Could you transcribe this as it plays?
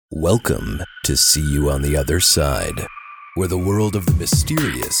Welcome to See You on the Other Side, where the world of the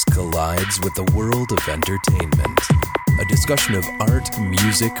mysterious collides with the world of entertainment. A discussion of art,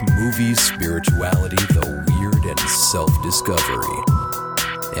 music, movies, spirituality, the weird, and self-discovery.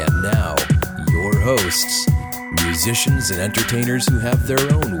 And now, your hosts, musicians and entertainers who have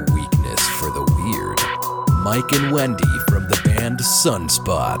their own weakness for the weird, Mike and Wendy from the band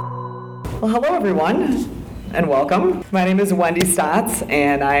Sunspot. Well, hello everyone, and welcome. My name is Wendy Stotts,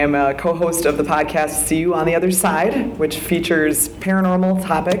 and I am a co-host of the podcast See You on the Other Side, which features paranormal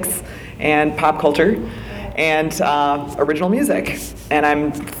topics and pop culture and original music. And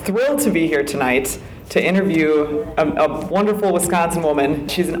I'm thrilled to be here tonight to interview a wonderful Wisconsin woman.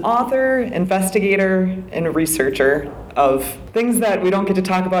 She's an author, investigator, and a researcher of things that we don't get to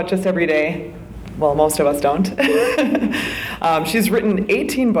talk about just every day. Well, most of us don't. She's written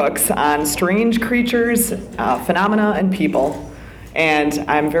 18 books on strange creatures, phenomena, and people. And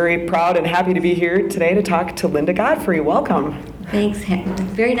I'm very proud and happy to be here today to talk to Linda Godfrey. Welcome. Thanks.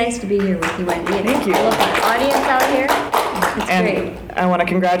 Very nice to be here with you, Wendy. Thank you. I love the audience out here. It's and great. I want to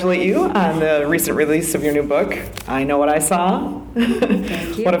congratulate you on the recent release of your new book, I Know What I Saw.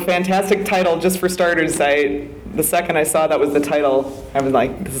 Thank you. What a fantastic title. Just for starters, the second I saw that was the title, I was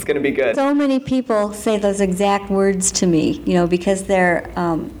like, this is going to be good. So many people say those exact words to me, because they're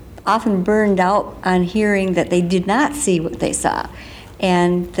often burned out on hearing that they did not see what they saw.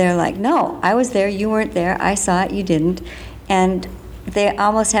 And they're like, no, I was there, you weren't there, I saw it, you didn't. And they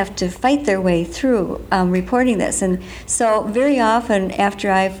almost have to fight their way through reporting this. And so very often after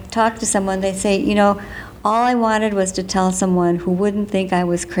I've talked to someone, they say, all I wanted was to tell someone who wouldn't think I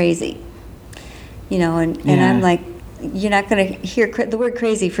was crazy. And I'm like, you're not going to hear the word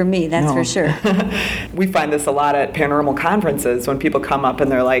crazy from me, that's for sure. We find this a lot at paranormal conferences when people come up and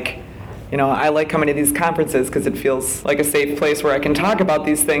they're like, I like coming to these conferences because it feels like a safe place where I can talk about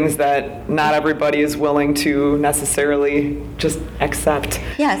these things that not everybody is willing to necessarily just accept.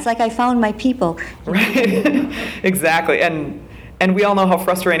 Yeah, it's like I found my people. Right, exactly. And we all know how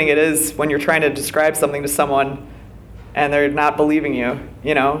frustrating it is when you're trying to describe something to someone and they're not believing you,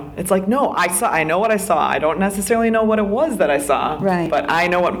 It's like, no, I know what I saw. I don't necessarily know what it was that I saw. Right. But I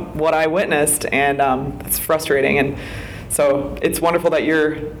know what I witnessed, and it's frustrating. And so it's wonderful that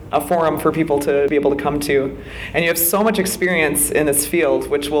you're a forum for people to be able to come to. And you have so much experience in this field,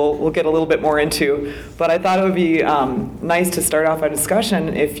 which we'll get a little bit more into. But I thought it would be nice to start off our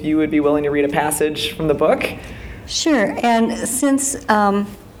discussion if you would be willing to read a passage from the book. Sure. And since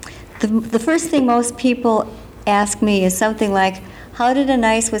the first thing most people ask me is something like, how did a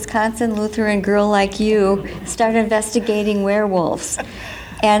nice Wisconsin Lutheran girl like you start investigating werewolves?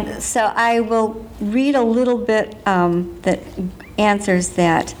 And so I will read a little bit that answers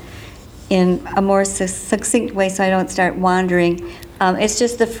that in a more succinct way so I don't start wandering. It's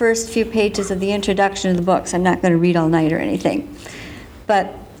just the first few pages of the introduction of the book, so I'm not going to read all night or anything.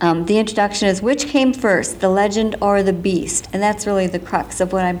 But the introduction is, which came first, the legend or the beast? And that's really the crux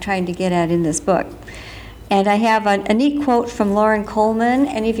of what I'm trying to get at in this book. And I have a neat quote from Loren Coleman.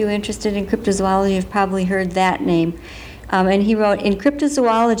 Any of you interested in cryptozoology have probably heard that name. And he wrote, in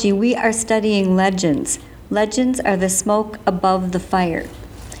cryptozoology, we are studying legends. Legends are the smoke above the fire,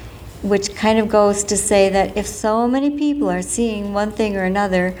 which kind of goes to say that if so many people are seeing one thing or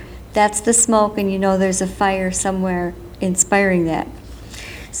another, that's the smoke, and there's a fire somewhere inspiring that.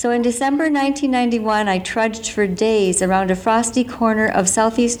 So in December 1991, I trudged for days around a frosty corner of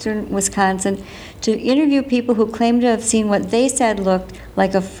southeastern Wisconsin to interview people who claimed to have seen what they said looked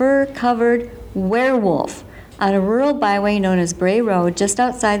like a fur-covered werewolf on a rural byway known as Bray Road, just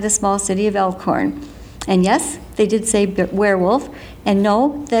outside the small city of Elkhorn. And yes, they did say werewolf, and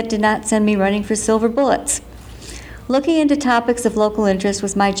no, that did not send me running for silver bullets. Looking into topics of local interest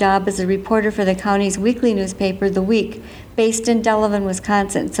was my job as a reporter for the county's weekly newspaper, The Week, based in Delavan,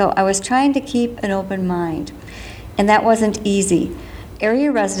 Wisconsin. So I was trying to keep an open mind. And that wasn't easy.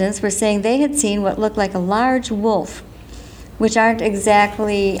 Area residents were saying they had seen what looked like a large wolf, which aren't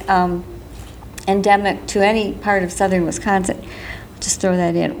exactly endemic to any part of southern Wisconsin. Just throw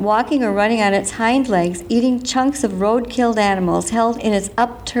that in. Walking or running on its hind legs, eating chunks of road-killed animals held in its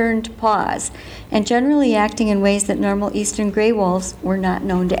upturned paws, and generally acting in ways that normal eastern gray wolves were not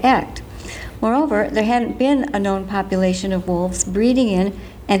known to act. Moreover, there hadn't been a known population of wolves breeding in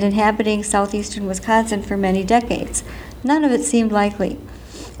and inhabiting southeastern Wisconsin for many decades. None of it seemed likely.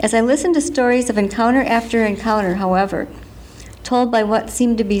 As I listened to stories of encounter after encounter, however, told by what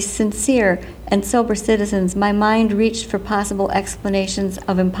seemed to be sincere and sober citizens, my mind reached for possible explanations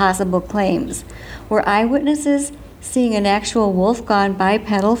of impossible claims. Were eyewitnesses seeing an actual wolf gone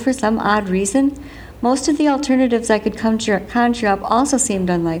bipedal for some odd reason? Most of the alternatives I could conjure up also seemed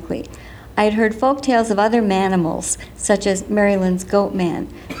unlikely. I had heard folk tales of other manimals, such as Maryland's goat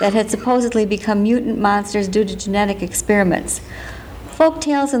man, that had supposedly become mutant monsters due to genetic experiments. Folk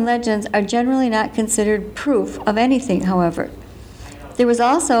tales and legends are generally not considered proof of anything, however. There was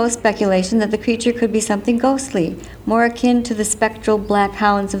also speculation that the creature could be something ghostly, more akin to the spectral black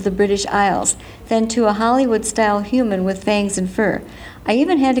hounds of the British Isles than to a Hollywood-style human with fangs and fur. I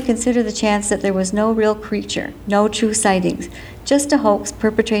even had to consider the chance that there was no real creature, no true sightings, just a hoax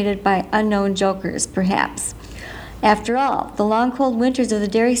perpetrated by unknown jokers, perhaps. After all, the long cold winters of the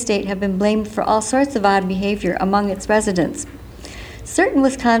Dairy State have been blamed for all sorts of odd behavior among its residents. Certain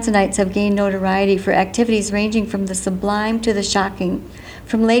Wisconsinites have gained notoriety for activities ranging from the sublime to the shocking,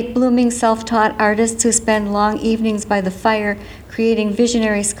 from late-blooming self-taught artists who spend long evenings by the fire creating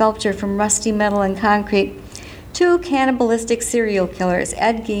visionary sculpture from rusty metal and concrete, to cannibalistic serial killers,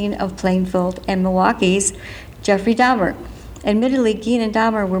 Ed Gein of Plainfield and Milwaukee's Jeffrey Dahmer. Admittedly, Gein and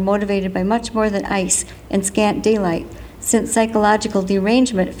Dahmer were motivated by much more than ice and scant daylight, since psychological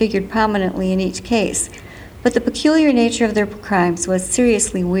derangement figured prominently in each case. But the peculiar nature of their crimes was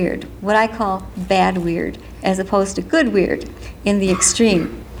seriously weird, what I call bad weird, as opposed to good weird, in the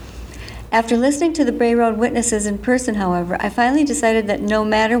extreme. After listening to the Bray Road witnesses in person, however, I finally decided that no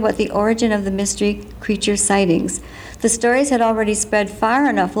matter what the origin of the mystery creature sightings, the stories had already spread far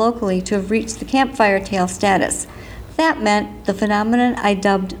enough locally to have reached the campfire tale status. That meant the phenomenon I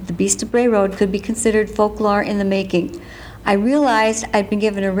dubbed the Beast of Bray Road could be considered folklore in the making. I realized I'd been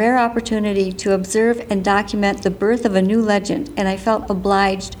given a rare opportunity to observe and document the birth of a new legend, and I felt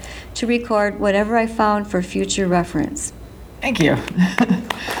obliged to record whatever I found for future reference. Thank you.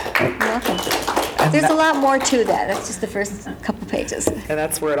 You're welcome. There's a lot more to that. That's just the first couple pages. And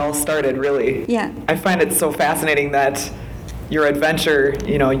that's where it all started, really. Yeah. I find it so fascinating that your adventure,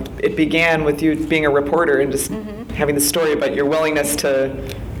 it began with you being a reporter and just having the story, but your willingness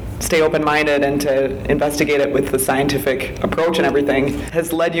to stay open-minded and to investigate it with the scientific approach and everything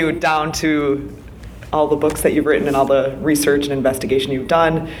has led you down to all the books that you've written and all the research and investigation you've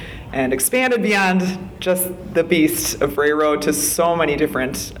done, and expanded beyond just the Beast of Bray Road to so many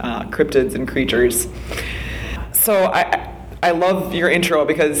different cryptids and creatures. So I love your intro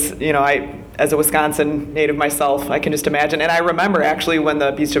because, as a Wisconsin native myself, I can just imagine. And I remember actually when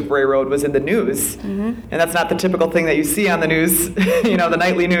the Beast of Bray Road was in the news. And that's not the typical thing that you see on the news, the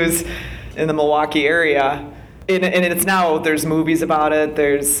nightly news in the Milwaukee area. And it's now, there's movies about it,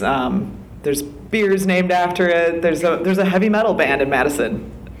 there's beers named after it, there's a heavy metal band in Madison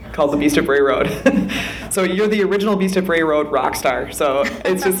called the Beast of Bray Road. So you're the original Beast of Bray Road rock star. So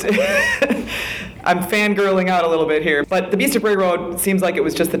it's just, I'm fangirling out a little bit here. But the Beast of Bray Road seems like it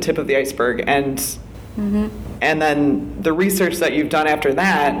was just the tip of the iceberg. And then the research that you've done after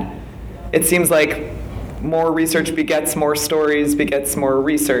that, it seems like more research begets more stories, begets more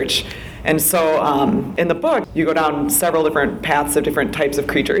research. And so in the book, you go down several different paths of different types of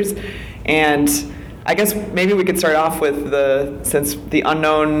creatures. And I guess maybe we could start off with since the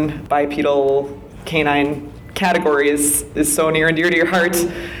unknown bipedal canine category is so near and dear to your heart,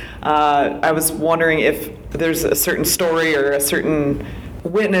 I was wondering if there's a certain story or a certain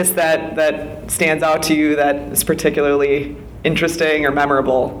witness that stands out to you that is particularly interesting or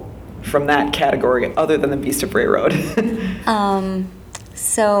memorable from that category other than the Beast of Bray Road.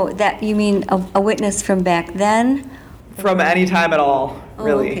 So that, you mean a witness from back then? From any time at all,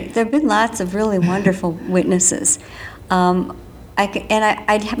 really. Okay. There have been lots of really wonderful witnesses.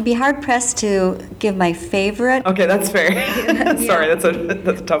 I'd be hard-pressed to give my favorite. Okay, that's fair. Sorry, that's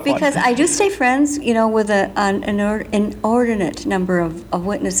a tough one. Because I do stay friends, with an inordinate number of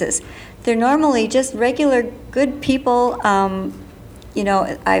witnesses. They're normally just regular good people. I'm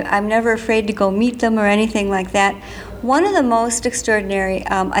never afraid to go meet them or anything like that. One of the most extraordinary,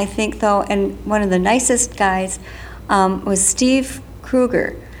 I think, though, and one of the nicest guys was Steve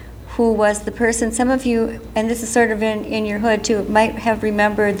Kruger, who was the person, some of you, and this is sort of in your hood too, might have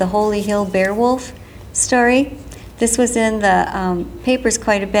remembered the Holy Hill Beowulf story. This was in the papers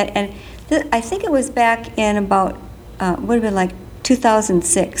quite a bit, and I think it was back in about, would have been like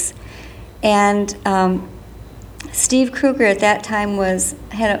 2006. And Steve Kruger at that time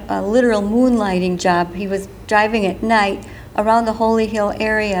had a literal moonlighting job. He was driving at night around the Holy Hill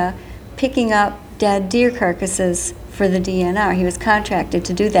area, picking up dead deer carcasses for the DNR. He was contracted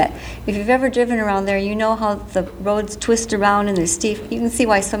to do that. If you've ever driven around there, you know how the roads twist around and they're steep. You can see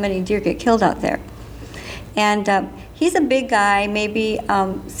why so many deer get killed out there. And he's a big guy, maybe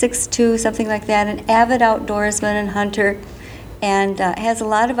 6'2", something like that, an avid outdoorsman and hunter, and has a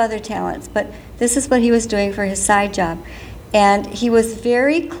lot of other talents. But this is what he was doing for his side job. And he was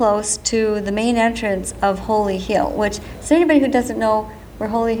very close to the main entrance of Holy Hill, which, is there anybody who doesn't know where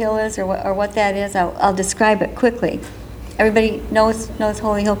Holy Hill is or what that is? I'll describe it quickly. Everybody knows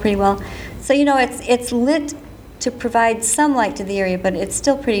Holy Hill pretty well. So, it's lit to provide some light to the area, but it's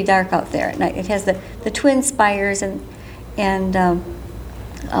still pretty dark out there at night. It has the twin spires and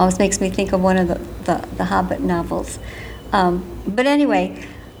always makes me think of one of the Hobbit novels. But anyway,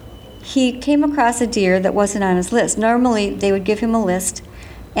 he came across a deer that wasn't on his list. Normally, they would give him a list,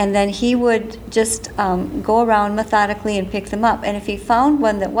 and then he would just go around methodically and pick them up. And if he found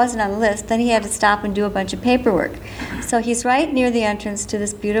one that wasn't on the list, then he had to stop and do a bunch of paperwork. So he's right near the entrance to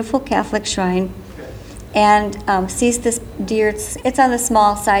this beautiful Catholic shrine, and sees this deer. It's on the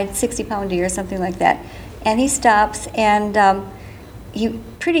small side, 60-pound deer, something like that. And he stops, and he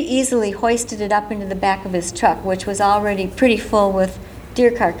pretty easily hoisted it up into the back of his truck, which was already pretty full with deer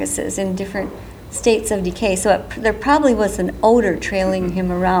carcasses in different states of decay. So there probably was an odor trailing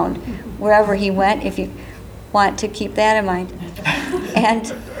him around wherever he went, if you want to keep that in mind.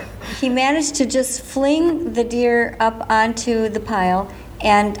 And he managed to just fling the deer up onto the pile.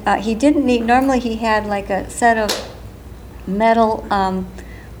 And he didn't need, normally he had like a set of metal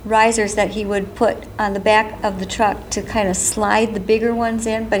risers that he would put on the back of the truck to kind of slide the bigger ones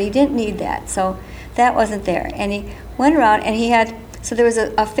in, but he didn't need that. So that wasn't there. And he went around and he had, so there was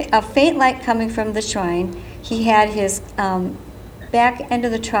a faint light coming from the shrine. He had his back end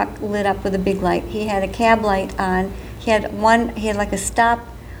of the truck lit up with a big light. He had a cab light on. He had like a stop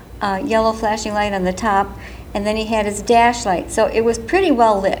yellow flashing light on the top. And then he had his dash light. So it was pretty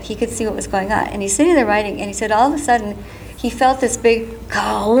well lit. He could see what was going on. And he's sitting there writing, and he said all of a sudden he felt this big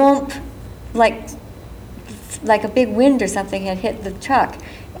clump, like a big wind or something had hit the truck.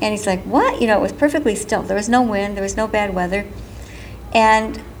 And he's like, what? It was perfectly still. There was no wind. There was no bad weather.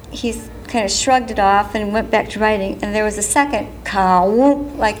 And he's kind of shrugged it off and went back to writing. And there was a second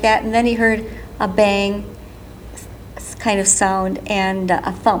clump like that. And then he heard a bang kind of sound and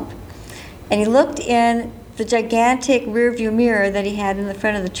a thump. And he looked in the gigantic rearview mirror that he had in the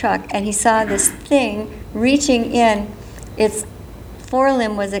front of the truck, and he saw this thing reaching in. Its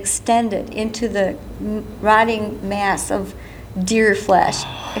forelimb was extended into the rotting mass of deer flesh,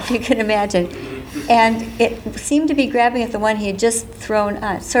 if you can imagine. And it seemed to be grabbing at the one he had just thrown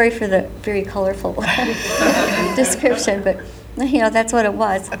on. Sorry for the very colorful description, but that's what it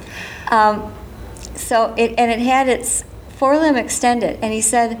was. It had its forelimb extended, and he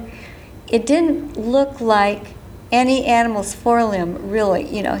said, it didn't look like any animal's forelimb, really.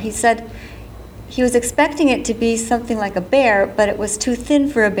 He said he was expecting it to be something like a bear, but it was too thin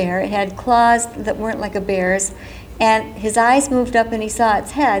for a bear. It had claws that weren't like a bear's, and his eyes moved up and he saw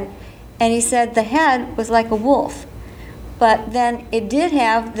its head, and he said the head was like a wolf. But then it did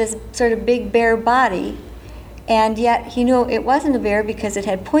have this sort of big bear body, and yet he knew it wasn't a bear because it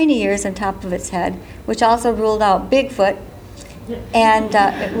had pointy ears on top of its head, which also ruled out Bigfoot. And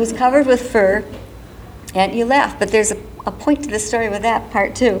it was covered with fur, and you laugh, but there's a point to the story with that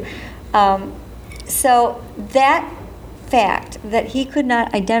part too. So that fact that he could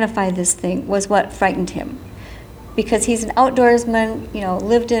not identify this thing was what frightened him, because he's an outdoorsman,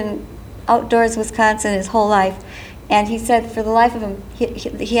 lived in outdoors Wisconsin his whole life, and he said for the life of him,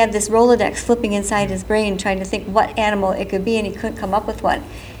 he had this Rolodex flipping inside his brain trying to think what animal it could be, and he couldn't come up with one.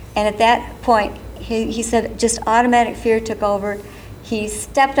 And at that point, he said just automatic fear took over. He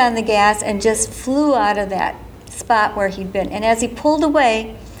stepped on the gas and just flew out of that spot where he'd been. And as he pulled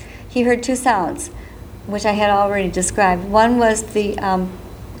away, he heard two sounds, which I had already described. One was the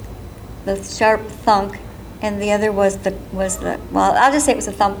sharp thunk, and the other was the well, I'll just say it was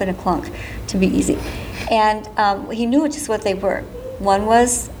a thump and a clunk to be easy. And he knew just what they were. One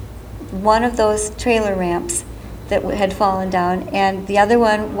was one of those trailer ramps that had fallen down, and the other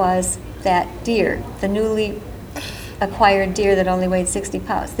one was that deer, the newly acquired deer that only weighed 60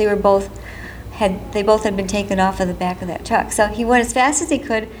 pounds. They both had been taken off of the back of that truck. So he went as fast as he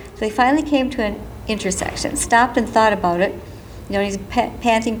could. So he finally came to an intersection, stopped and thought about it. He's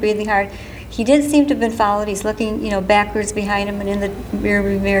panting, breathing hard. He didn't seem to have been followed. He's looking, backwards behind him and in the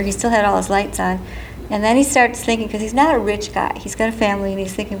rearview mirror. He still had all his lights on. And then he starts thinking, because he's not a rich guy. He's got a family, and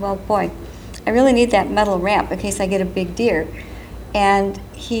he's thinking, well, boy, I really need that metal ramp in case I get a big deer. And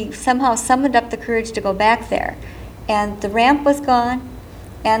he somehow summoned up the courage to go back there. And the ramp was gone,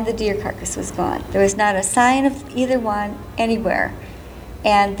 and the deer carcass was gone. There was not a sign of either one anywhere.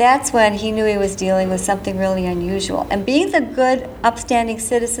 And that's when he knew he was dealing with something really unusual. And being the good, upstanding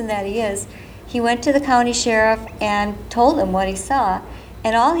citizen that he is, he went to the county sheriff and told him what he saw.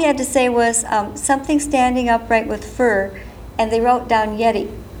 And all he had to say was something standing upright with fur, and they wrote down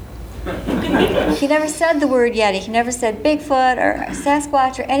Yeti. He never said the word Yeti. He never said Bigfoot or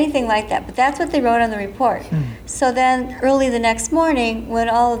Sasquatch or anything like that. But that's what they wrote on the report. So then early the next morning, when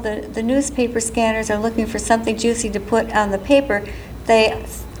all of the newspaper scanners are looking for something juicy to put on the paper, they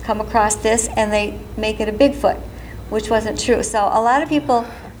come across this and they make it a Bigfoot, which wasn't true. So a lot of people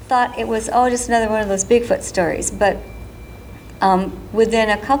thought it was, just another one of those Bigfoot stories. But within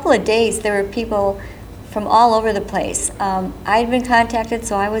a couple of days, there were people from all over the place. I'd been contacted,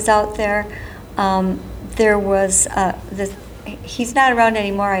 so I was out there. There was he's not around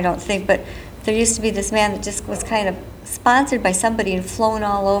anymore, I don't think, but there used to be this man that just was kind of sponsored by somebody and flown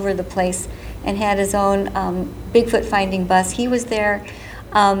all over the place and had his own Bigfoot finding bus. He was there.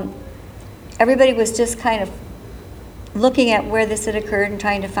 Everybody was just kind of looking at where this had occurred and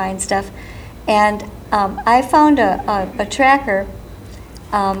trying to find stuff. And I found a tracker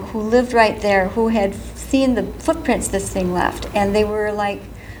who lived right there, who had seen the footprints this thing left, and they were like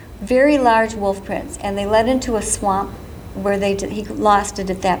very large wolf prints, and they led into a swamp where he lost it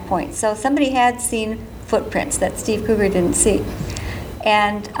at that point. So somebody had seen footprints that Steve Kruger didn't see.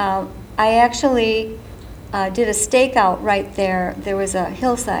 And I actually did a stakeout right there. There was a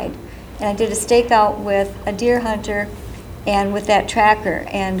hillside, and I did a stakeout with a deer hunter and with that tracker.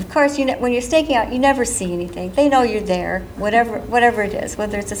 And of course, when you're staking out, you never see anything. They know you're there, whatever it is,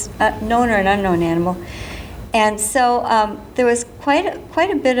 whether it's a known or an unknown animal. And so there was quite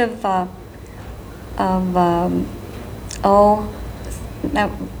a bit of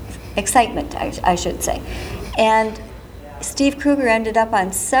excitement, I should say. And Steve Kruger ended up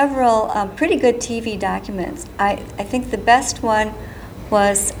on several pretty good TV documents. I think the best one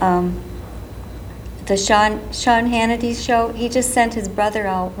was the Sean Hannity's show. He just sent his brother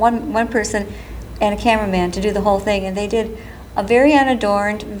out, one person and a cameraman, to do the whole thing, and they did a very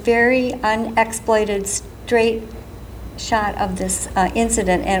unadorned, very unexploited, straight shot of this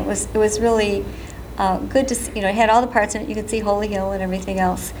incident, and it was really good to see. It had all the parts in it. You could see Holy Hill and everything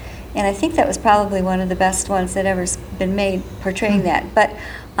else, and I think that was probably one of the best ones that ever been made portraying that. But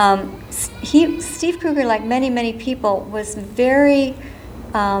Steve Kruger, like many people, was very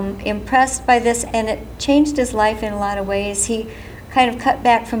impressed by this, and it changed his life in a lot of ways. He kind of cut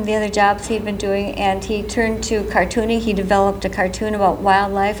back from the other jobs he'd been doing, and he turned to cartooning. He developed a cartoon about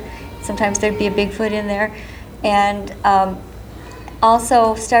wildlife. Sometimes there'd be a Bigfoot in there. And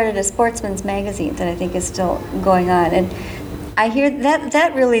also started a sportsman's magazine that I think is still going on. And I hear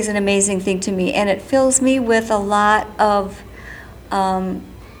that really is an amazing thing to me, and it fills me with a lot of,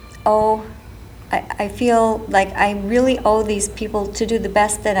 I feel like I really owe these people to do the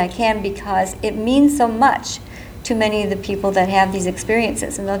best that I can, because it means so much to many of the people that have these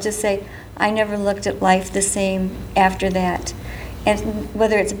experiences. And they'll just say, I never looked at life the same after that. And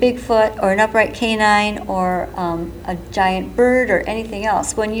whether it's a Bigfoot or an upright canine or a giant bird or anything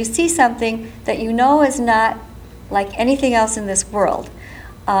else, when you see something that you know is not like anything else in this world,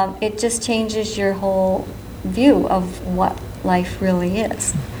 it just changes your whole view of what life really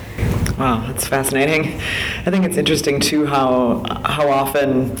is. Wow, that's fascinating. I think it's interesting too how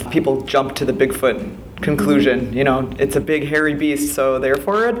often people jump to the Bigfoot conclusion. It's a big hairy beast, so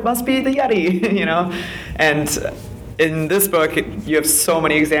therefore it must be the Yeti. And in this book, you have so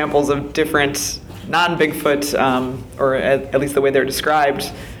many examples of different non-Bigfoot, or at least the way they're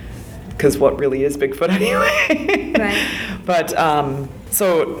described, because what really is Bigfoot anyway? Right. But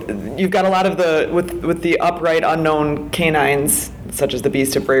so you've got a lot of with the upright unknown canines, such as the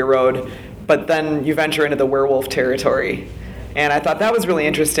Beast of Bray Road, but then you venture into the werewolf territory. And I thought that was really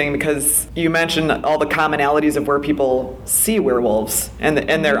interesting because you mentioned all the commonalities of where people see werewolves, and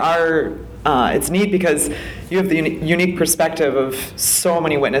there are. It's neat because you have the unique perspective of so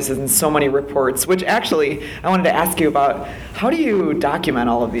many witnesses and so many reports, which actually I wanted to ask you about. How do you document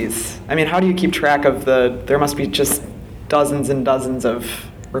all of these? I mean, how do you keep track of there must be just dozens and dozens of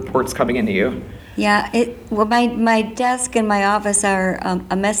reports coming into you. Yeah, my desk and my office are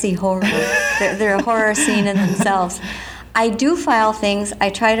a messy horror. They're a horror scene in themselves. I do file things. I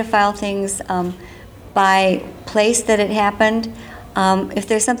try to file things by place that it happened. If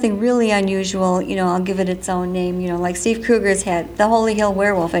there's something really unusual, I'll give it its own name. Like Steve Kruger's had the Holy Hill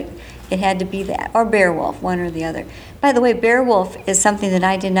werewolf. It had to be that, or bear wolf, one or the other. By the way, bear wolf is something that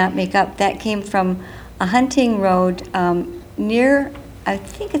I did not make up. That came from a hunting road near, I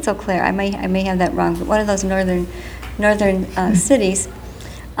think it's Eau Claire. I may have that wrong, but one of those northern cities.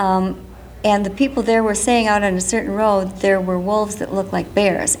 And the people there were saying out on a certain road there were wolves that looked like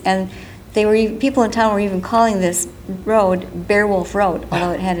bears, and people in town were even calling this road Bearwolf Road,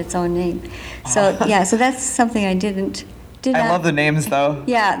 although it had its own name. So so that's something I did I love the names though.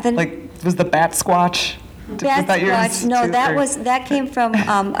 Yeah. Was the Bat Squatch? Bat Squatch. No, that came from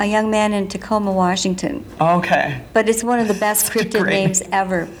a young man in Tacoma, Washington. Okay. But it's one of the best cryptid names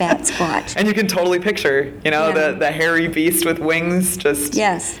ever, Bat Squatch. And you can totally picture, the hairy beast with wings just...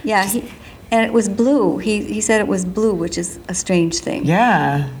 Yes, yeah. And it was blue. He said it was blue, which is a strange thing.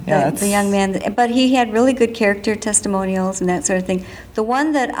 Yeah. The young man. But he had really good character testimonials and that sort of thing. The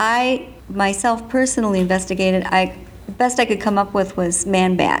one that I myself personally investigated, the best I could come up with was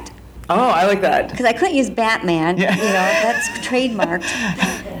Man-Bat. Oh, I like that. Because I couldn't use Batman. Yeah. That's trademarked.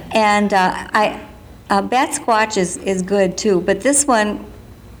 And Bat Squatch is good too. But this one,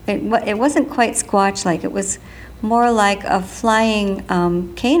 it wasn't quite Squatch-like. It was more like a flying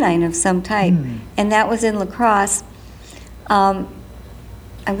canine of some type. And that was in La Crosse. I'm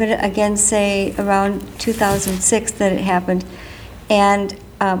going to again say around 2006 that it happened. And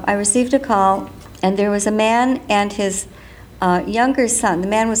I received a call, and there was a man and his younger son. The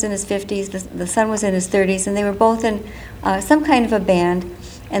man was in his 50s, the son was in his 30s, and they were both in some kind of a band,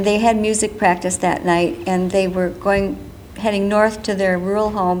 and they had music practice that night, and they were heading north to their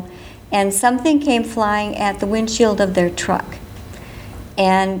rural home, and something came flying at the windshield of their truck.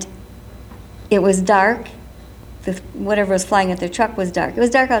 And it was dark. Whatever was flying at their truck was dark. It was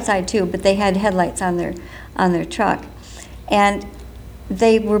dark outside too, but they had headlights on their truck. And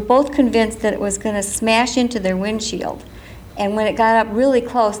they were both convinced that it was going to smash into their windshield. And when it got up really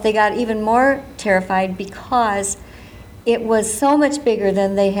close, they got even more terrified because it was so much bigger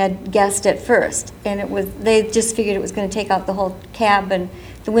than they had guessed at first. And they just figured it was going to take out the whole cab and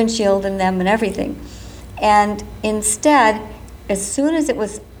the windshield and them and everything. And instead, as soon as it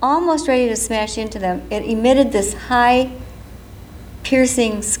was almost ready to smash into them, it emitted this high,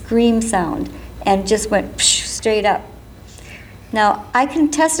 piercing scream sound and just went straight up. Now, I can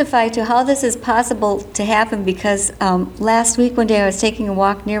testify to how this is possible to happen because last week, one day, I was taking a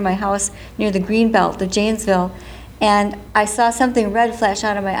walk near my house, near the Greenbelt of Janesville, and I saw something red flash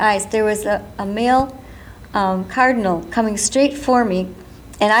out of my eyes. There was a male cardinal coming straight for me,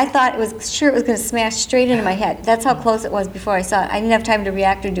 and I thought it was going to smash straight into my head. That's how close it was before I saw it. I didn't have time to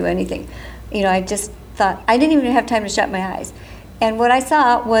react or do anything. I just thought, I didn't even have time to shut my eyes. And what I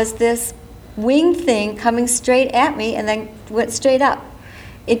saw was this winged thing coming straight at me and then went straight up.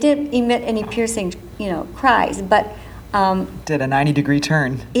 It didn't emit any piercing, cries, but... did a 90-degree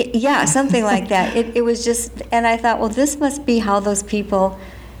turn. Yeah, something like that. It was just, and I thought, well, this must be how those people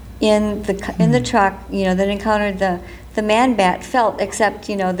in the truck, that encountered the Man-Bat felt, except,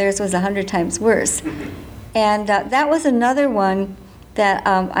 theirs was 100 times worse. And that was another one that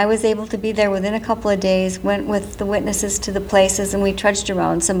I was able to be there within a couple of days, went with the witnesses to the places, and we trudged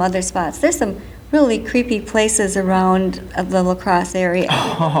around some other spots. There's some really creepy places around the La Crosse area.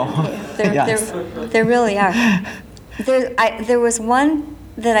 Oh, there really are. There was one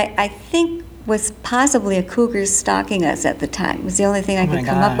that I think was possibly a cougar stalking us at the time. It was the only thing I could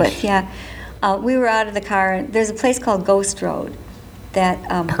come up with. Yeah, we were out of the car, and there's a place called Ghost Road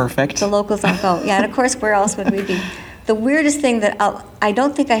that perfect. The locals don't go. Yeah, and of course, where else would we be? The weirdest thing that I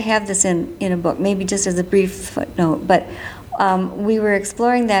don't think I have this in a book, maybe just as a brief footnote, but we were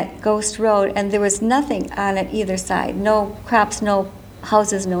exploring that Ghost Road, and there was nothing on it either side. No crops, no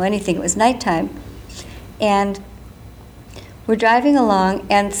houses, no anything. It was nighttime, and we're driving along,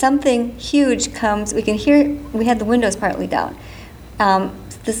 and something huge comes. We can hear. We had the windows partly down.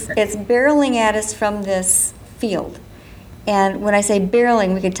 It's barreling at us from this field, and when I say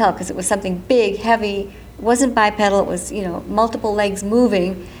barreling, we could tell because it was something big, heavy. It wasn't bipedal. It was multiple legs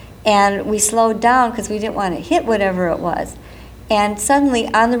moving, and we slowed down because we didn't want to hit whatever it was. And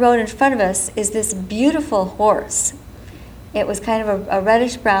suddenly, on the road in front of us is this beautiful horse. It was kind of a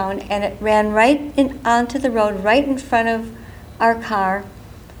reddish brown, and it ran right onto the road, right in front of our car.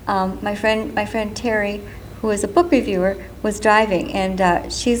 My friend Terry, who is a book reviewer, was driving,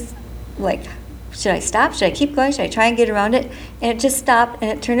 and she's like, should I stop? Should I keep going? Should I try and get around it? And it just stopped, and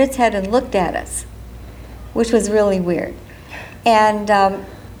it turned its head and looked at us, which was really weird. And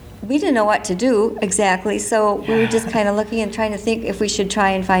we didn't know what to do exactly, so we were just kind of looking and trying to think if we should try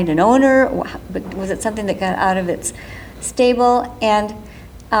and find an owner. But was it something that got out of its stable? And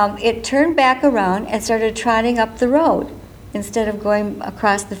it turned back around and started trotting up the road instead of going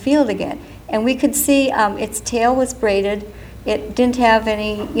across the field again. And we could see its tail was braided. It didn't have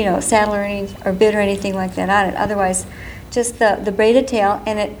any, saddle or bit or anything like that on it. Otherwise, just the braided tail,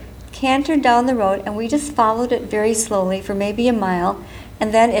 and it cantered down the road, and we just followed it very slowly for maybe a mile,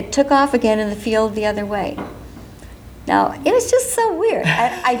 and then it took off again in the field the other way. Now, it was just so weird.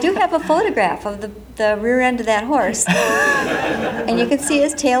 I do have a photograph of the rear end of that horse, and you can see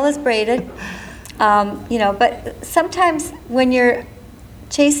his tail is braided. But sometimes when you're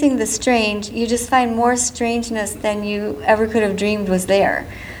chasing the strange, you just find more strangeness than you ever could have dreamed was there.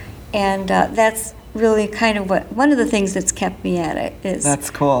 And that's really kind of one of the things that's kept me at it is. That's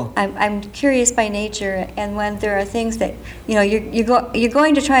cool. I'm curious by nature, and when there are things that, you're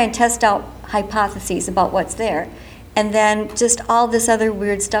going to try and test out hypotheses about what's there, and then just all this other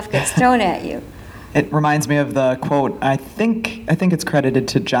weird stuff gets thrown at you. It reminds me of the quote, I think it's credited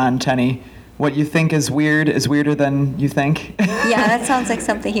to John Tenney, what you think is weirder than you think. Yeah, that sounds like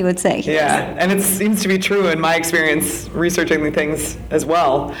something he would say. Yeah, and it seems to be true in my experience researching the things as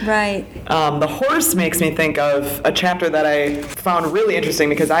well. Right. The horse makes me think of a chapter that I found really interesting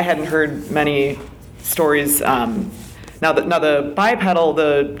because I hadn't heard many stories. Now the bipedal,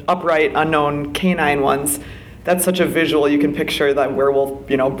 the upright, unknown canine ones, that's such a visual. You can picture that werewolf,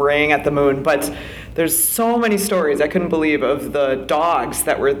 braying at the moon. But there's so many stories I couldn't believe of the dogs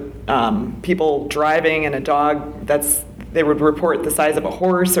that were people driving, and a dog they would report the size of a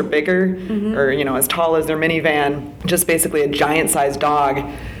horse or bigger, or as tall as their minivan. Just basically a giant-sized dog.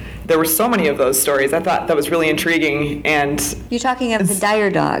 There were so many of those stories. I thought that was really intriguing. And you're talking of the dire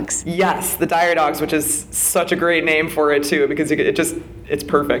dogs. Yes, the dire dogs, which is such a great name for it too, because it's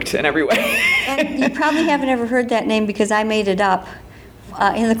perfect in every way. And you probably haven't ever heard that name because I made it up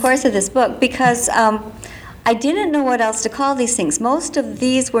in the course of this book, because I didn't know what else to call these things. Most of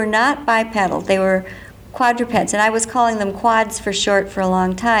these were not bipedal. They were quadrupeds, and I was calling them quads for short for a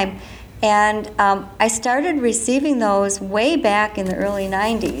long time. And I started receiving those way back in the early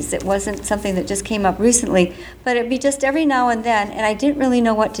 90s. It wasn't something that just came up recently, but it'd be just every now and then, and I didn't really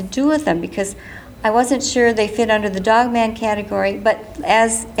know what to do with them because I wasn't sure they fit under the dogman category, but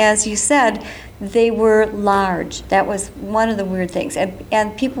as you said, they were large. That was one of the weird things.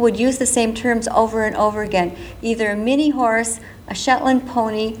 And people would use the same terms over and over again, either a mini horse, a Shetland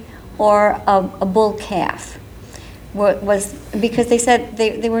pony, or a bull calf. Was because they said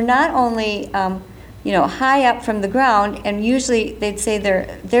they were not only high up from the ground, and usually they'd say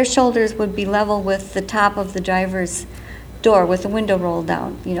their shoulders would be level with the top of the driver's door with the window rolled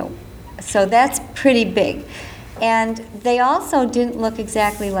down, so that's pretty big. And they also didn't look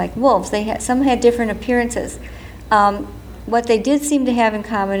exactly like wolves. Some had different appearances. What they did seem to have in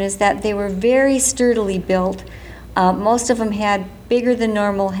common is that they were very sturdily built. Most of them had bigger than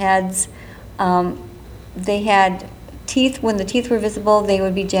normal heads. They had teeth. When the teeth were visible, they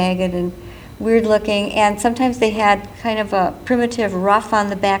would be jagged and weird looking, and sometimes they had kind of a primitive ruff on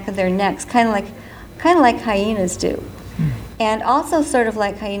the back of their necks, kind of like hyenas do. And also, sort of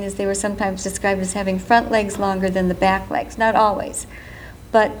like hyenas, they were sometimes described as having front legs longer than the back legs. Not always,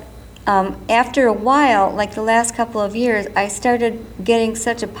 but after a while, like the last couple of years, I started getting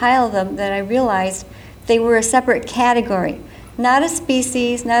such a pile of them that I realized they were a separate category. Not a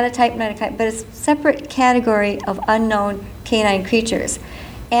species, not a type, not a kind, but a separate category of unknown canine creatures.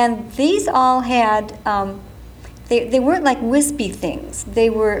 And these all had, they weren't like wispy things. They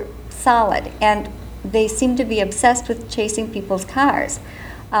were solid, and they seemed to be obsessed with chasing people's cars.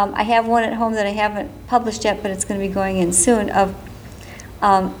 I have one at home that I haven't published yet, but it's going to be going in soon, of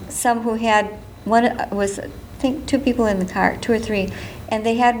some who had, one was, I think, 2 people in the car, 2 or 3, and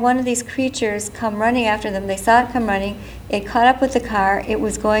they had one of these creatures come running after them. They saw it come running. It caught up with the car. It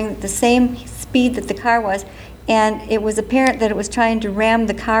was going the same speed that the car was, and it was apparent that it was trying to ram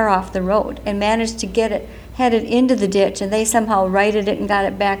the car off the road and managed to get it headed into the ditch, and they somehow righted it and got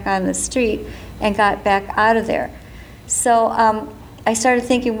it back on the street and got back out of there. So I started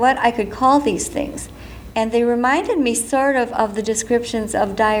thinking what I could call these things. And they reminded me sort of the descriptions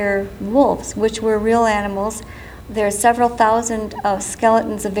of dire wolves, which were real animals. There are several thousand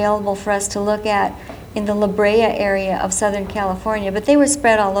skeletons available for us to look at in the La Brea area of Southern California, but they were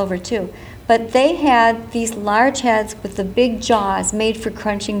spread all over too. But they had these large heads with the big jaws made for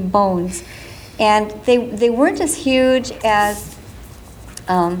crunching bones. And they weren't as huge as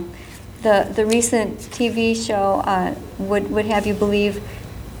the recent TV show would have you believe,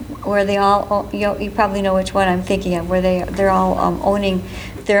 where they all, you probably know which one I'm thinking of, where they're all owning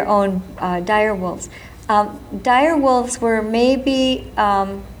their own dire wolves. Dire wolves were maybe,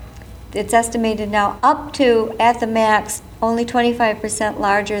 it's estimated now, up to, at the max, only 25%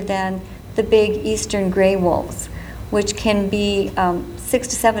 larger than the big eastern gray wolves, which can be 6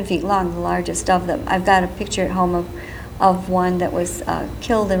 to 7 feet long, the largest of them. I've got a picture at home of one that was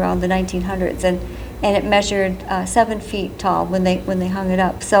killed around the 1900s, and it measured 7 feet tall when they hung it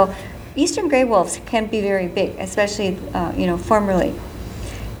up. So eastern gray wolves can be very big, especially formerly.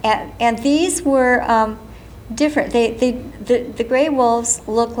 And these were different. The gray wolves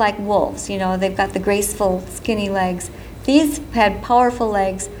look like wolves. They've got the graceful, skinny legs. These had powerful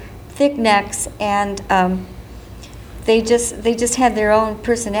legs, thick necks, and they just had their own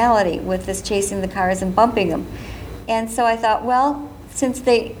personality with this chasing the cars and bumping them. And so I thought, well, since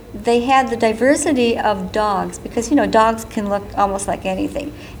they had the diversity of dogs, because dogs can look almost like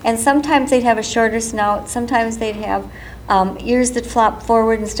anything, and sometimes they'd have a shorter snout, sometimes they'd have ears that flop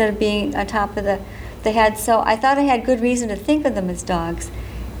forward instead of being on top of the head. So I thought I had good reason to think of them as dogs,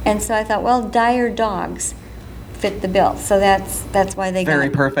 and so I thought, well, dire dogs fit the bill. So that's why they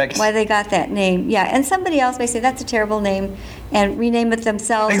why they got that name. Yeah, and somebody else may say that's a terrible name and rename it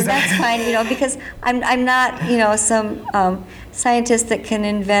themselves, Exactly. and that's fine, because I'm not some scientist that can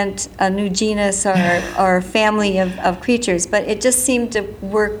invent a new genus or family of creatures, but it just seemed to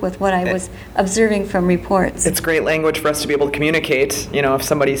work with what I was observing from reports. It's great language for us to be able to communicate, if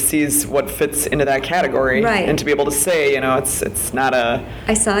somebody sees what fits into that category. Right. And to be able to say, it's not a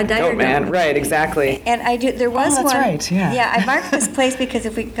I saw a dire goat man. dog. Right, exactly. And there was that's one. right, yeah. Yeah, I marked this place because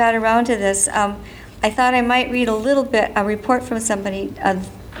if we got around to this, I thought I might read a report from somebody.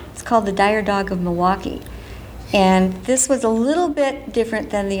 It's called The Dire Dog of Milwaukee. And this was a little bit different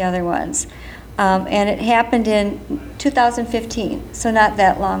than the other ones. And it happened in 2015, so not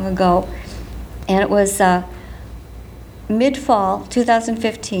that long ago. And it was mid-fall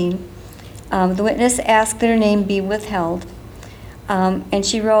 2015. The witness asked that her name be withheld. And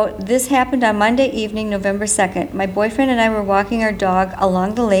she wrote, "This happened on Monday evening, November 2nd. My boyfriend and I were walking our dog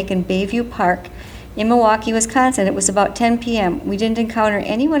along the lake in Bayview Park in Milwaukee, Wisconsin. It was about 10 p.m. We didn't encounter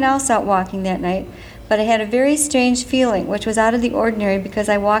anyone else out walking that night, but I had a very strange feeling, which was out of the ordinary because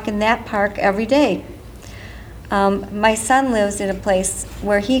I walk in that park every day. My son lives in a place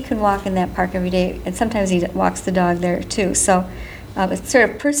where he can walk in that park every day, and sometimes he walks the dog there too, so it's sort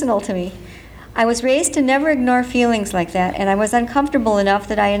of personal to me. I was raised to never ignore feelings like that, and I was uncomfortable enough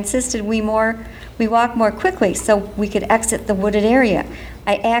that I insisted we walk more quickly so we could exit the wooded area.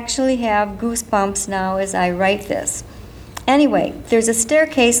 I actually have goosebumps now as I write this. Anyway, there's a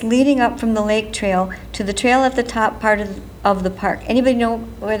staircase leading up from the lake trail to the trail at the top part of the park. Anybody know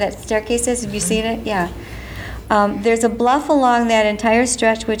where that staircase is? Have you seen it? Yeah. There's a bluff along that entire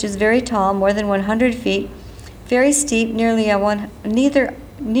stretch, which is very tall, more than 100 feet, very steep, nearly a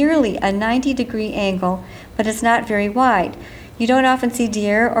 90-degree angle, but it's not very wide. You don't often see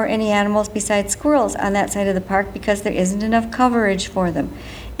deer or any animals besides squirrels on that side of the park because there isn't enough coverage for them.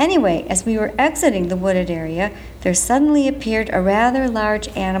 Anyway, as we were exiting the wooded area, there suddenly appeared a rather large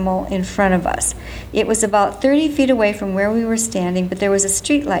animal in front of us. It was about 30 feet away from where we were standing, but there was a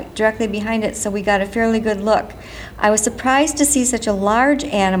street light directly behind it, so we got a fairly good look. I was surprised to see such a large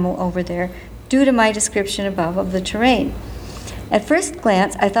animal over there due to my description above of the terrain. At first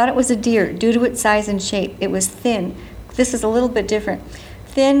glance, I thought it was a deer due to its size and shape. It was thin. This is a little bit different.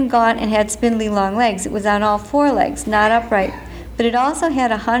 Thin, gaunt, and had spindly long legs. It was on all four legs, not upright, but it also had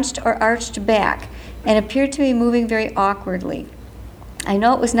a hunched or arched back and appeared to be moving very awkwardly. I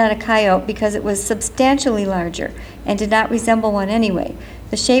know it was not a coyote because it was substantially larger and did not resemble one anyway.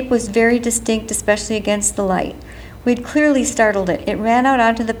 The shape was very distinct, especially against the light. We'd clearly startled it. It ran out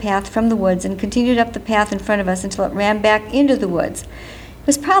onto the path from the woods and continued up the path in front of us until it ran back into the woods. It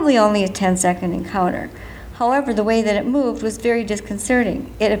was probably only a 10-second encounter. However, the way that it moved was very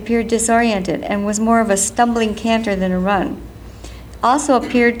disconcerting. It appeared disoriented and was more of a stumbling canter than a run. Also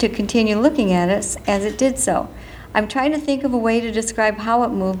appeared to continue looking at us as it did so. I'm trying to think of a way to describe how it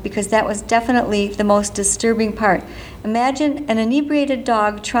moved because that was definitely the most disturbing part. Imagine an inebriated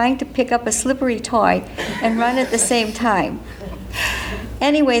dog trying to pick up a slippery toy and run at the same time.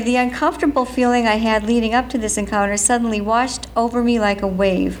 Anyway, the uncomfortable feeling I had leading up to this encounter suddenly washed over me like a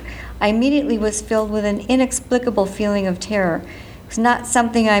wave. I immediately was filled with an inexplicable feeling of terror. It was not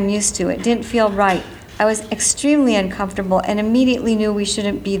something I'm used to. It didn't feel right. I was extremely uncomfortable and immediately knew we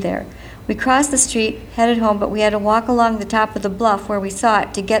shouldn't be there. We crossed the street, headed home, but we had to walk along the top of the bluff where we saw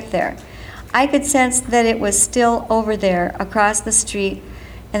it to get there. I could sense that it was still over there across the street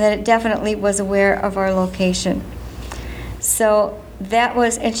and that it definitely was aware of our location. So that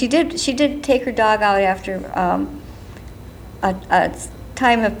was, and she did take her dog out after a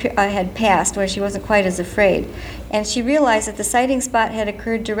time had passed where she wasn't quite as afraid. And she realized that the sighting spot had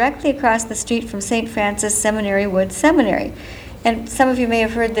occurred directly across the street from St. Francis Seminary Woods Seminary. And some of you may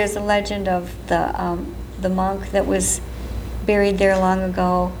have heard there's a legend of the monk that was buried there long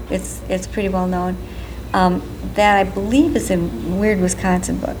ago. It's pretty well known. That I believe is in Weird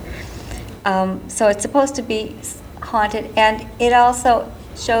Wisconsin book. So it's supposed to be haunted, and it also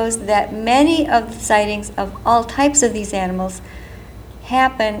shows that many of the sightings of all types of these animals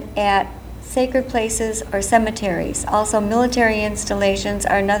happen at sacred places or cemeteries. Also, military installations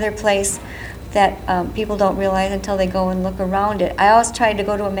are another place that people don't realize until they go and look around it. I always tried to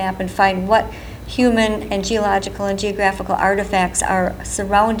go to a map and find what human and geological and geographical artifacts are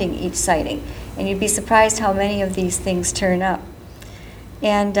surrounding each sighting. And you'd be surprised how many of these things turn up.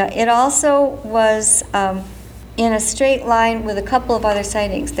 And it also was in a straight line with a couple of other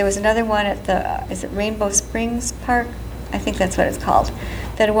sightings. There was another one at the, is it Rainbow Springs Park? I think that's what it's called,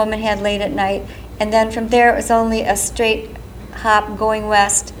 that a woman had late at night. And then from there, it was only a straight hop going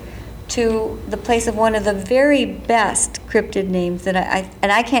west to the place of one of the very best cryptid names that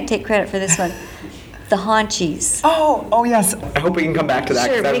I can't take credit for this one, the Haunchies. Oh yes. I hope we can come back to that,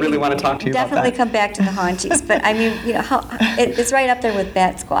 because Sure, I really want to talk to you about that. Definitely come back to the Haunchies. But I mean, it's right up there with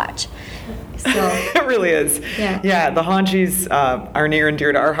Bat Squatch. So, It really is. Yeah. The Haunchies are near and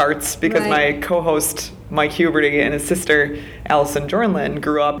dear to our hearts, because Right. my co-host Mike Huberty and his sister Allison Jornlin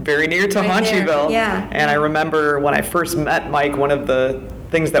grew up very near to Right there. Haunchyville. Yeah. And I remember when I first met Mike, one of the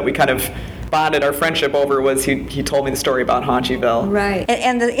things that we kind of bonded our friendship over was he told me the story about Haunchyville. right.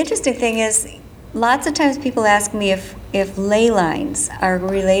 And the interesting thing is, lots of times people ask me if ley lines are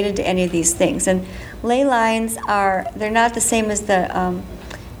related to any of these things. And ley lines they're not the same as the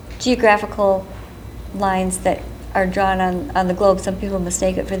geographical lines that are drawn on the globe. Some people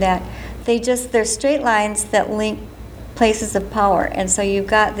mistake it for that. They're straight lines that link places of power. And so you've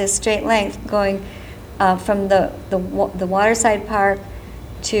got this straight length going from the Waterside Park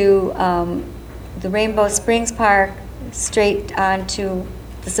to the Rainbow Springs Park, straight on to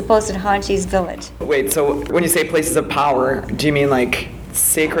the supposed Haunchies Village. Wait, so when you say places of power, do you mean like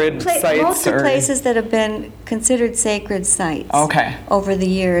sacred sites? Most of places that have been considered sacred sites Okay. over the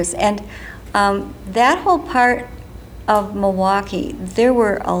years. And that whole part of Milwaukee, there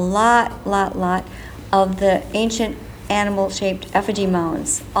were a lot of the ancient animal-shaped effigy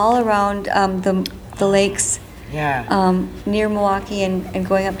mounds all around the lakes near Milwaukee and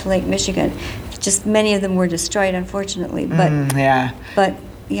going up to Lake Michigan. Just many of them were destroyed, unfortunately. But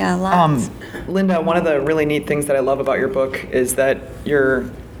lots. Linda, one of the really neat things that I love about your book is that your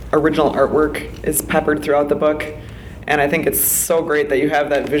original artwork is peppered throughout the book. And I think it's so great that you have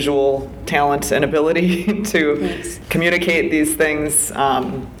that visual talent and ability to Thanks. communicate these things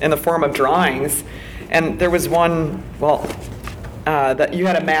in the form of drawings. And there was one, that you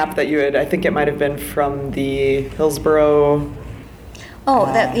had a map that you had, I think it might have been from the Hillsborough.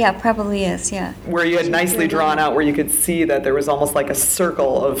 That probably is, yeah. Where you had nicely drawn out where you could see that there was almost like a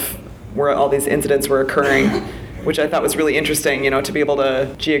circle of where all these incidents were occurring, which I thought was really interesting, to be able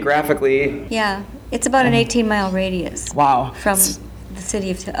to geographically. Yeah, it's about an 18-mile radius. Wow. From the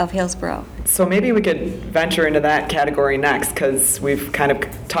city of Hillsborough. So maybe we could venture into that category next, because we've kind of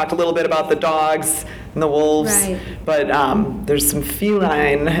talked a little bit about the dogs and the wolves, Right. but there's some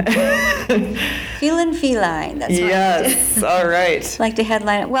feline. Feline, that's right. Yes, all right. Like to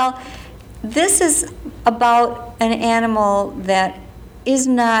headline it. Well, this is about an animal that is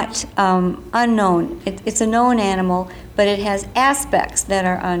not unknown. It's a known animal, but it has aspects that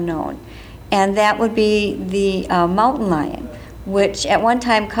are unknown. And that would be the mountain lion, which at one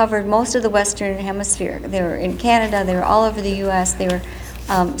time covered most of the Western Hemisphere. They were in Canada, they were all over the U.S., they were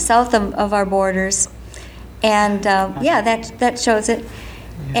south of our borders. And that shows it.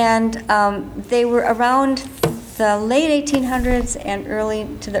 And they were around the late 1800s and early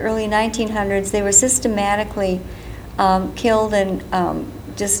 1900s. They were systematically killed and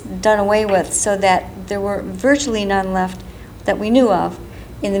just done away with, so that there were virtually none left that we knew of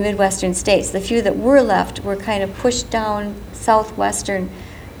in the Midwestern states. The few that were left were kind of pushed down southwesternly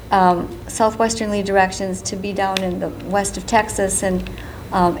directions to be down in the west of Texas and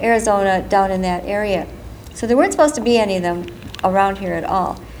Arizona, down in that area. So there weren't supposed to be any of them around here at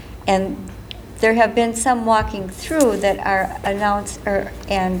all. And there have been some walking through that are announced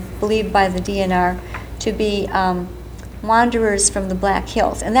and believed by the DNR to be wanderers from the Black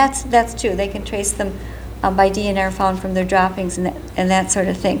Hills. And that's true. They can trace them by DNR found from their droppings and that sort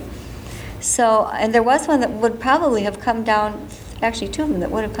of thing. So, and there was one that would probably have come down, actually two of them that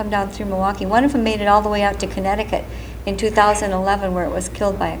would have come down through Milwaukee. One of them made it all the way out to Connecticut in 2011, where it was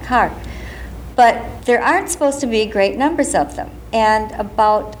killed by a car. But there aren't supposed to be great numbers of them. And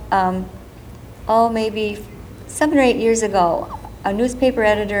about, maybe 7 or 8 years ago, a newspaper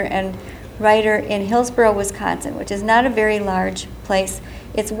editor and writer in Hillsborough, Wisconsin, which is not a very large place.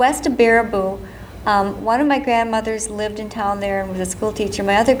 It's west of Baraboo. One of my grandmothers lived in town there and was a school teacher.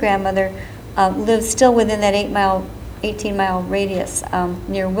 My other grandmother lives still within that 18-mile radius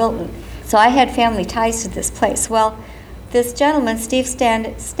near Wilton. So I had family ties to this place. Well, this gentleman, Steve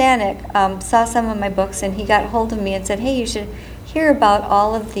Stanek, saw some of my books, and he got hold of me and said, hey, you should hear about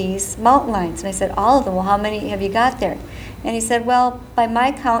all of these mountain lions. And I said, all of them? Well, how many have you got there? And he said, well, by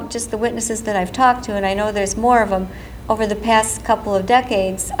my count, just the witnesses that I've talked to, and I know there's more of them over the past couple of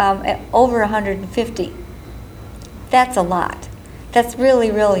decades, at over 150. That's a lot. That's really,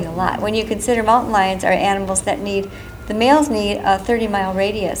 really a lot. When you consider mountain lions are animals that the males need a 30-mile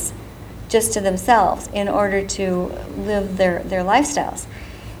radius just to themselves in order to live their lifestyles.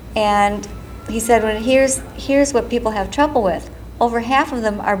 And he said, here's what people have trouble with. Over half of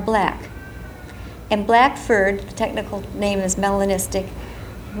them are black. And black-furred, the technical name is melanistic,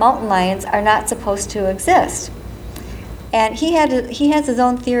 mountain lions are not supposed to exist. And he has his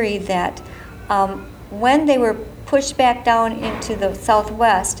own theory that when they were pushed back down into the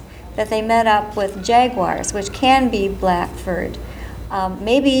southwest, that they met up with jaguars, which can be black-furred,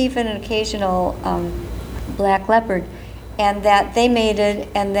 maybe even an occasional black leopard, and that they mated,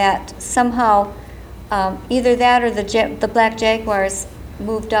 and that somehow either that or the black jaguars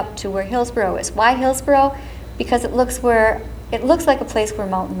moved up to where Hillsborough is. Why Hillsborough? Because it looks like a place where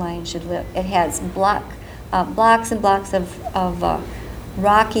mountain lions should live. It has blocks and blocks of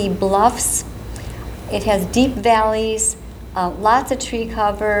rocky bluffs. It has deep valleys, lots of tree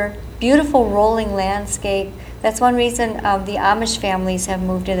cover, beautiful rolling landscape. That's one reason the Amish families have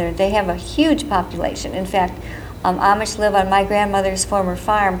moved in there. They have a huge population. In fact, Amish live on my grandmother's former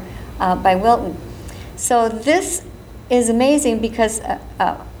farm by Wilton. So this is amazing because,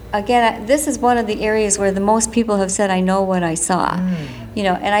 again, this is one of the areas where the most people have said, I know what I saw.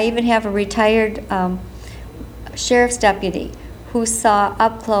 And I even have a retired sheriff's deputy who saw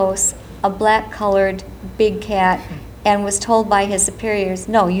up close a black-colored big cat and was told by his superiors,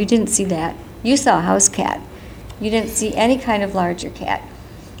 no, you didn't see that. You saw a house cat. You didn't see any kind of larger cat.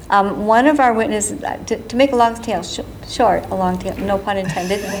 One of our witnesses, to make a long tale short, a long tail, no pun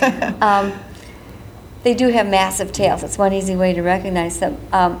intended, they do have massive tails. That's one easy way to recognize them.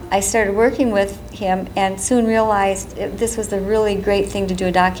 I started working with him and soon realized this was a really great thing to do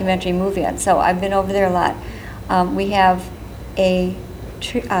a documentary movie on. So I've been over there a lot. We have a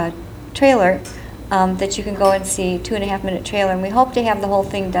trailer that you can go and see, 2.5-minute trailer, and we hope to have the whole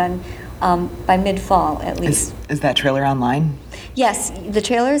thing done by mid-fall at least. Is that trailer online? Yes, the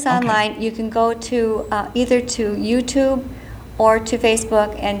trailer is online. Okay. You can go to either to YouTube or to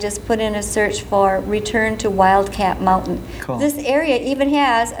Facebook and just put in a search for Return to Wildcat Mountain. Cool. This area even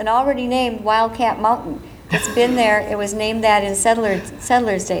has an already named Wildcat Mountain. It's been there. It was named that in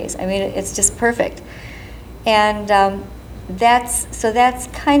settlers' days. I mean, it's just perfect. And that's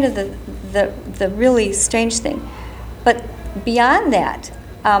kind of the really strange thing. But beyond that,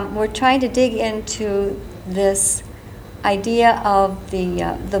 we're trying to dig into this idea of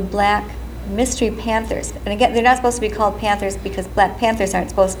the black mystery panthers. And again, they're not supposed to be called panthers because black panthers aren't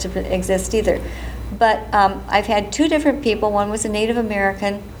supposed to exist either. But I've had two different people. One was a Native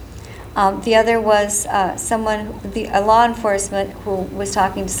American. The other was a law enforcement who was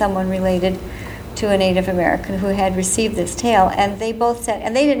talking to someone related to a Native American who had received this tale. And they both said,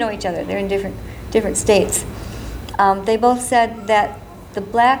 and they didn't know each other. They're in different states. They both said that the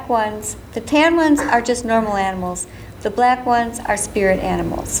black ones, the tan ones are just normal animals. The black ones are spirit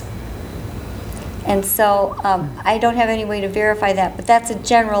animals. And so I don't have any way to verify that, but that's a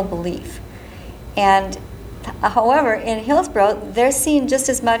general belief. And however, in Hillsborough, they're seen just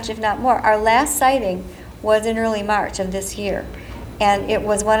as much, if not more. Our last sighting was in early March of this year. And it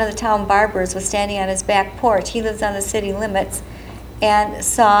was one of the town barbers was standing on his back porch. He lives on the city limits, and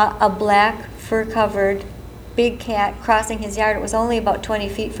saw a black fur-covered big cat crossing his yard. It was only about 20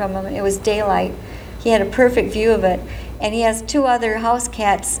 feet from him. It was daylight. He had a perfect view of it. And he has two house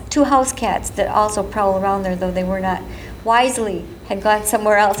cats that also prowl around there, though they were not wisely, had gone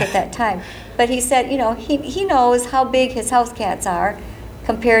somewhere else at that time. But he said, he knows how big his house cats are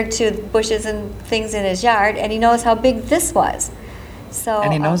compared to bushes and things in his yard, and he knows how big this was. So,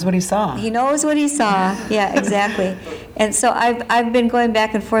 and he knows what he saw. He knows what he saw. Yeah, exactly. And so I've been going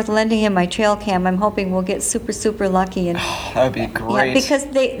back and forth, lending him my trail cam. I'm hoping we'll get super, super lucky. And that would be great. Yeah, because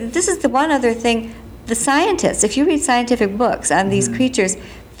this is the one other thing. The scientists, if you read scientific books on these creatures,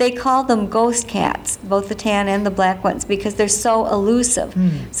 they call them ghost cats, both the tan and the black ones, because they're so elusive.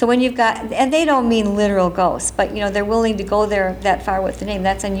 So when you've got, and they don't mean literal ghosts, but they're willing to go there that far with the name.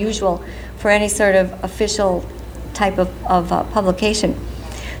 That's unusual for any sort of official type of publication.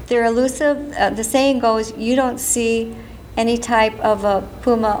 They're elusive. The saying goes, you don't see any type of a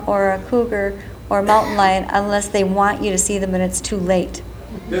puma or a cougar or mountain lion unless they want you to see them and it's too late.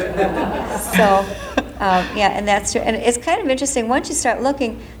 So, and that's true. And it's kind of interesting. Once you start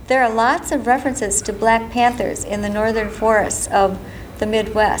looking, there are lots of references to black panthers in the northern forests of the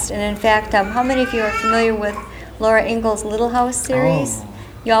Midwest. And in fact, how many of you are familiar with Laura Ingalls' Little House series? Oh.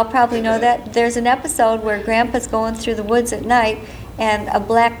 You all probably know that. There's an episode where Grandpa's going through the woods at night, and a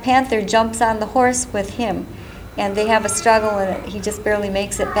black panther jumps on the horse with him. and they have a struggle, and he just barely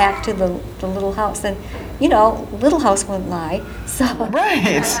makes it back to the little house. And, Little House won't lie. So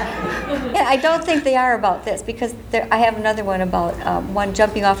Right. yeah, I don't think they are about this, because I have another one about one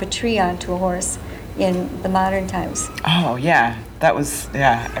jumping off a tree onto a horse in the modern times. Oh, yeah. That was,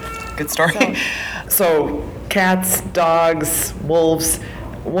 good story. So cats, dogs, wolves.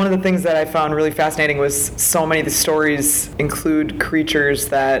 One of the things that I found really fascinating was so many of the stories include creatures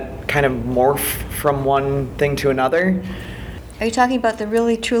that kind of morph from one thing to another. Are you talking about the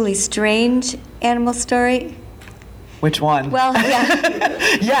really, truly strange animal story? Which one? Well, yeah.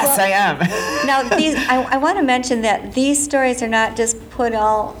 Yes, I am. Now, I want to mention that these stories are not just put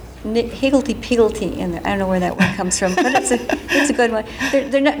all higgledy-piggledy in there. I don't know where that word comes from, but it's a good one.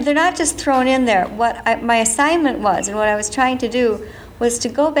 They're not just thrown in there. My assignment was, and what I was trying to do, was to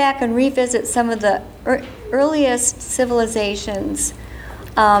go back and revisit some of the earliest civilizations'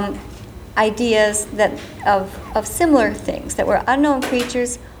 ideas of similar things that were unknown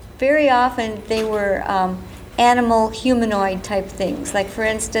creatures. Very often they were animal, humanoid type things. Like, for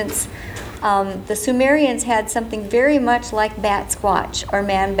instance, the Sumerians had something very much like bat squatch or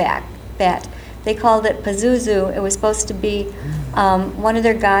man bat. They called it Pazuzu. It was supposed to be one of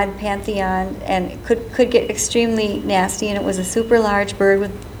their god pantheon, and it could get extremely nasty, and it was a super large bird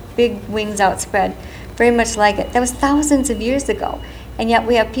with big wings outspread, very much like it. That was thousands of years ago, and yet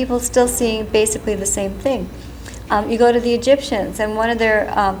we have people still seeing basically the same thing. You go to the Egyptians, and one of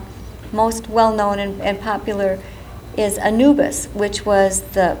their most well-known and popular is Anubis, which was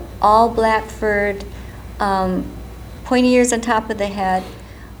the all-black furred, pointy ears on top of the head,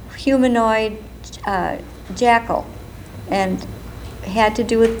 humanoid jackal, and had to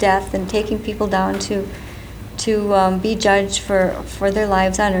do with death and taking people down to be judged for their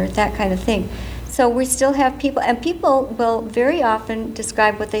lives on earth, that kind of thing. So we still have people, and people will very often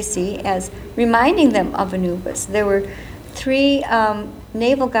describe what they see as reminding them of Anubis. There were 3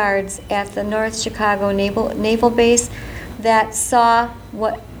 naval guards at the North Chicago Naval Base that saw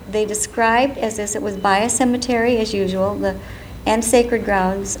what they described as this. It was by a cemetery, as usual, and sacred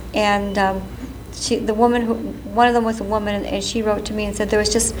grounds. And one of them was a woman, and she wrote to me and said there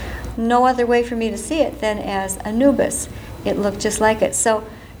was just no other way for me to see it than as Anubis. It looked just like it. So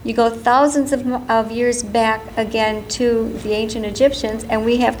you go thousands of years back again to the ancient Egyptians, and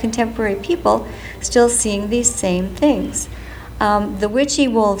we have contemporary people still seeing these same things. The witchy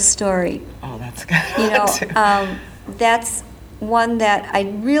wolf story. Oh, that's good. That's one that I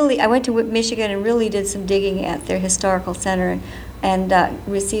went to Michigan and really did some digging at their historical center and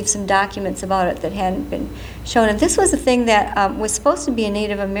received some documents about it that hadn't been shown. And this was a thing that was supposed to be a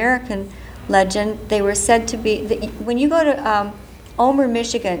Native American legend. They were said to be, when you go to Omer,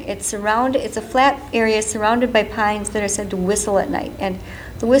 Michigan, it's a flat area surrounded by pines that are said to whistle at night. And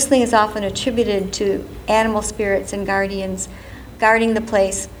the whistling is often attributed to animal spirits and guardians guarding the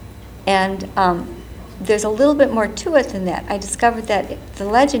place. And there's a little bit more to it than that. I discovered that the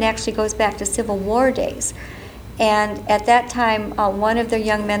legend actually goes back to Civil War days. And at that time, one of their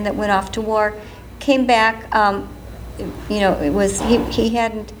young men that went off to war came back. It was he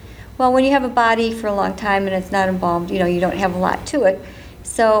hadn't. Well, when you have a body for a long time and it's not embalmed, you don't have a lot to it.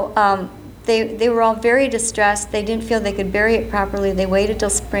 So they were all very distressed. They didn't feel they could bury it properly. They waited till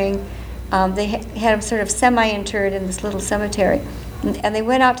spring. They had him sort of semi-interred in this little cemetery. And they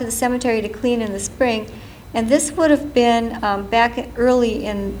went out to the cemetery to clean in the spring. And this would have been back early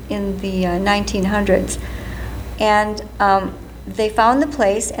in the 1900s. And they found the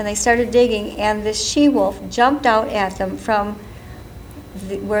place, and they started digging, and this she-wolf jumped out at them from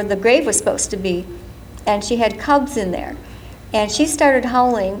where the grave was supposed to be, and she had cubs in there. And she started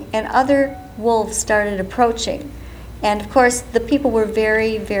howling, and other wolves started approaching. And of course, the people were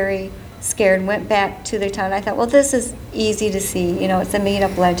very, very scared and went back to their town. I thought, well, this is easy to see, it's a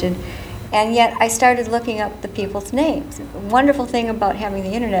made-up legend. And yet I started looking up the people's names. The wonderful thing about having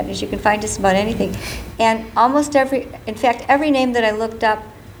the internet is you can find just about anything. And almost every name that I looked up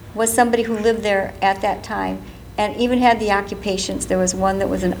was somebody who lived there at that time, and even had the occupations. There was one that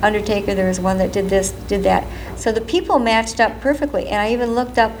was an undertaker, there was one that did this, did that. So the people matched up perfectly. And I even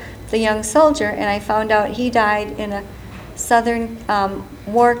looked up the young soldier, and I found out he died in a southern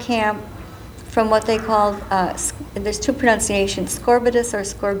war camp from what they called, there's 2 pronunciations, scorbutus or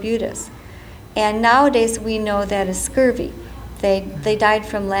scorbutus. And nowadays we know that is scurvy. They died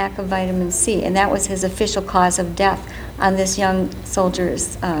from lack of vitamin C, and that was his official cause of death on this young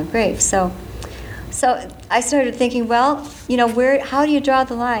soldier's grave. So I started thinking, well, how do you draw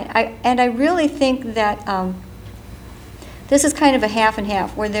the line? I really think that this is kind of a half and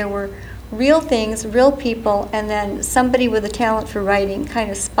half, where there were real things, real people, and then somebody with a talent for writing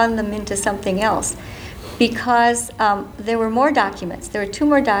kind of spun them into something else. because there were more documents. There were 2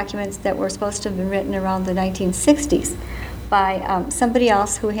 more documents that were supposed to have been written around the 1960s by somebody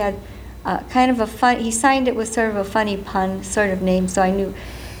else who had kind of a fun, he signed it with sort of a funny pun sort of name, so I knew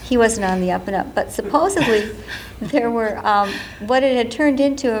he wasn't on the up and up. But supposedly there were, what it had turned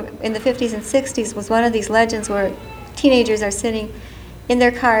into in the 50s and 60s was one of these legends where teenagers are sitting in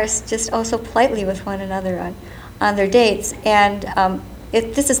their cars just so politely with one another on their dates. And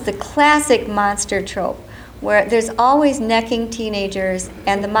this is the classic monster trope, where there's always necking teenagers,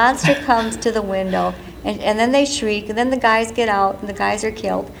 and the monster comes to the window, and then they shriek, and then the guys get out, and the guys are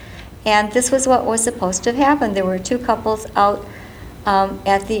killed. And this was what was supposed to have happened. There were 2 couples out on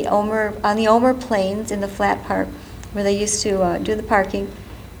the Omer Plains in the Flat Park, where they used to do the parking,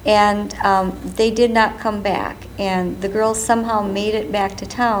 and they did not come back. And the girls somehow made it back to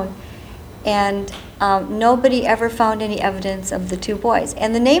town, and nobody ever found any evidence of the 2 boys.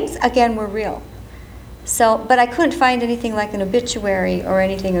 And the names, again, were real. So, but I couldn't find anything like an obituary or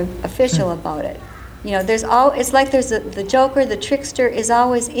anything official about it. You know, it's like there's the joker, the trickster is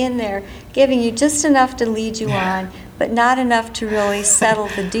always in there, giving you just enough to lead you on, but not enough to really settle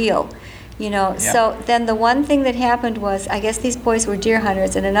the deal. You know, so then the one thing that happened was, I guess these boys were deer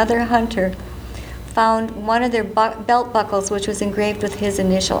hunters, and another hunter found one of their belt buckles, which was engraved with his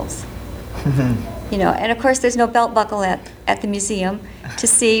initials. You know, and of course there's no belt buckle at the museum to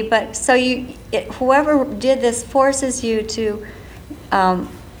see, but so whoever did this forces you to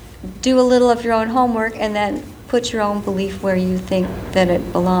do a little of your own homework and then put your own belief where you think that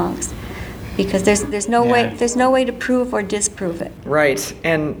it belongs, because there's no way to prove or disprove it. Right,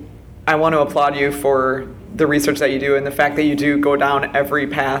 and I want to applaud you for the research that you do and the fact that you do go down every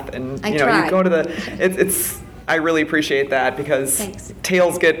path, and you go to it's I really appreciate that, because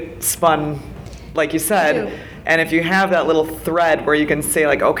tales get spun, like you said, and if you have that little thread where you can say,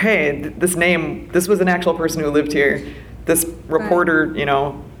 like, okay, this was an actual person who lived here. This reporter, you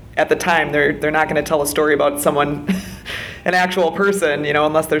know, at the time, they're not going to tell a story about someone, an actual person, you know,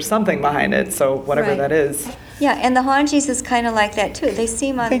 unless there's something behind it. So whatever that is. Yeah, and the Haunchies is kind of like that too. They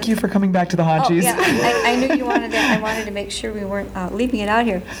seem on. Thank you for coming back to the Haunchies. Oh, yeah, I knew you wanted that. I wanted to make sure we weren't leaving it out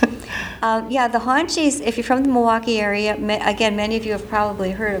here. The Haunchies, if you're from the Milwaukee area, again, many of you have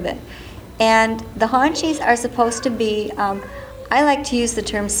probably heard of it. And the Haunchies are supposed to be, I like to use the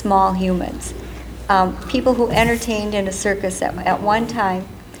term small humans, people who entertained in a circus at one time.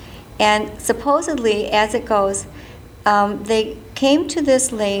 And supposedly, as it goes, they came to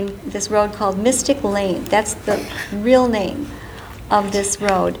this road called Mystic Lane. That's the real name of this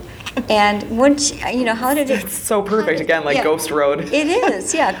road. And how did it? It's so perfect, Ghost Road. It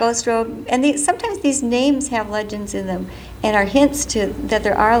is, Ghost Road. And sometimes these names have legends in them and are hints that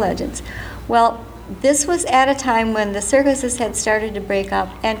there are legends. Well, this was at a time when the circuses had started to break up,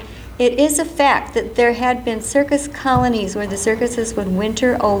 and it is a fact that there had been circus colonies where the circuses would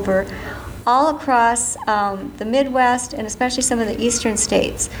winter over all across the Midwest and especially some of the eastern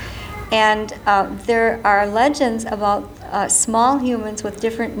states. And there are legends about small humans with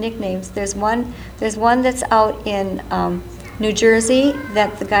different nicknames. There's one that's out in New Jersey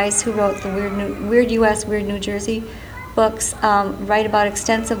that the guys who wrote the Weird U.S., Weird New Jersey books write about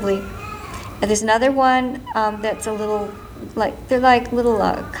extensively. And there's another one that's a little they're like little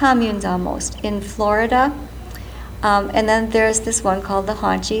communes almost in Florida. And then there's this one called the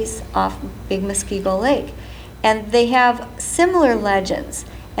Haunchies off Big Muskego Lake. And they have similar legends.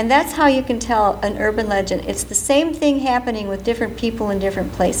 And that's how you can tell an urban legend. It's the same thing happening with different people in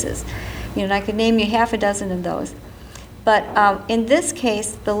different places. You know, and I could name you half a dozen of those. But in this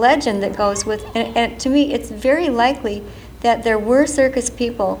case, the legend that goes with, and to me, it's very likely that there were circus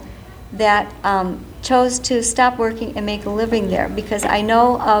people that chose to stop working and make a living there, because I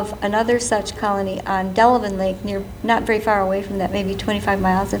know of another such colony on Delavan Lake, not very far away from that, maybe 25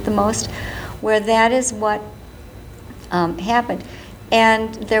 miles at the most, where that is what happened.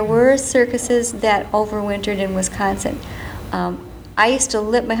 And there were circuses that overwintered in Wisconsin. I used to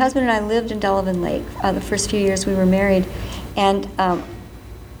live, my husband and I lived in Delavan Lake the first few years we were married, and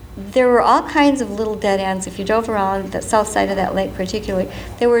there were all kinds of little dead ends. If you drove around the south side of that lake particularly,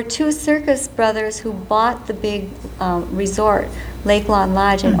 there were 2 circus brothers who bought the big resort, Lake Lawn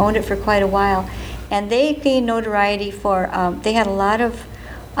Lodge, and owned it for quite a while. And they gained notoriety for, they had a lot of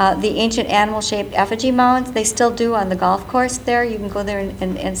the ancient animal-shaped effigy mounds. They still do on the golf course there. You can go there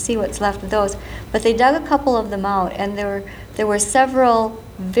and see what's left of those. But they dug a couple of them out, and there were several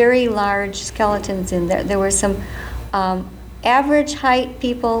very large skeletons in there. There were some average height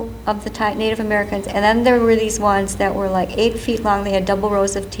people of the time, Native Americans, and then there were these ones that were like 8 feet long. They had double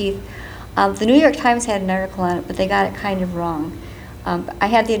rows of teeth. The New York Times had an article on it, but they got it kind of wrong. I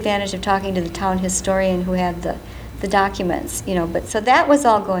had the advantage of talking to the town historian who had the documents, but so that was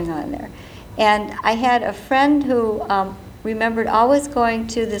all going on there. And I had a friend who remembered always going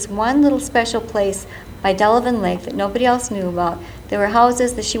to this one little special place by Delavan Lake that nobody else knew about. There were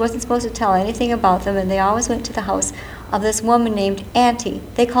houses that she wasn't supposed to tell anything about them, and they always went to the house of this woman named Auntie.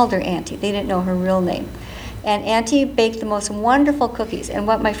 They called her Auntie. They didn't know her real name. And Auntie baked the most wonderful cookies. And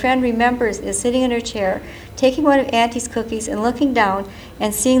what my friend remembers is sitting in her chair, taking one of Auntie's cookies and looking down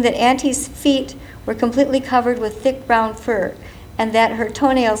and seeing that Auntie's feet were completely covered with thick brown fur and that her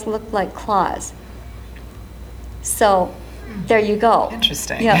toenails looked like claws. So there you go.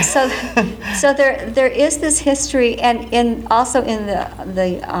 Interesting. Yeah. So there is this history, and also in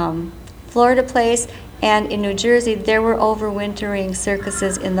the Florida place and in New Jersey, there were overwintering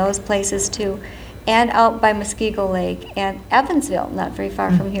circuses in those places too, and out by Muskego Lake and Evansville, not very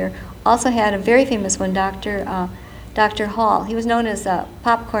far from here, also had a very famous one, Dr. Hall. He was known as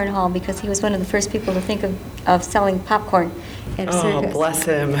Popcorn Hall because he was one of the first people to think of selling popcorn at a circus. Oh, bless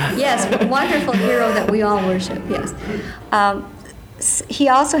him. Yes, a wonderful hero that we all worship, yes. He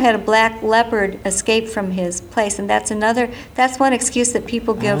also had a black leopard escape from his place, and that's one excuse that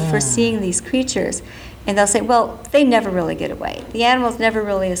people give for seeing these creatures. And they'll say, well, they never really get away. The animals never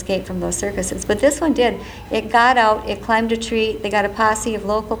really escape from those circuses. But this one did. It got out, it climbed a tree, they got a posse of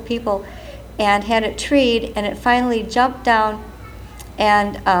local people and had it treed, and it finally jumped down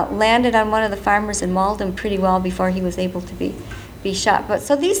and landed on one of the farmers and mauled him pretty well before he was able to be shot. But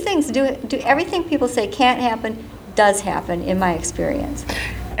so these things do everything people say can't happen, does happen in my experience.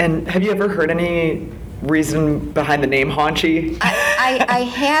 And have you ever heard any reason behind the name Haunchy? I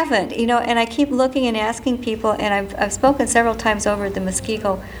haven't, and I keep looking and asking people, and I've spoken several times over at the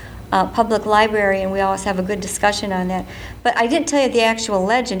Muskego Public Library, and we always have a good discussion on that. But I didn't tell you the actual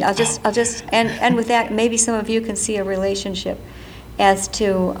legend. I'll just and with that, maybe some of you can see a relationship as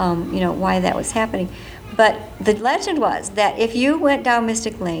to why that was happening. But the legend was that if you went down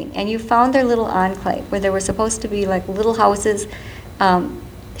Mystic Lane and you found their little enclave where there were supposed to be like little houses,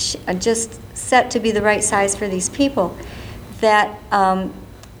 just set to be the right size for these people, that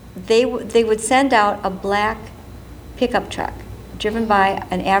they would send out a black pickup truck driven by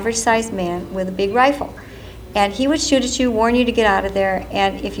an average-sized man with a big rifle. And he would shoot at you, warn you to get out of there,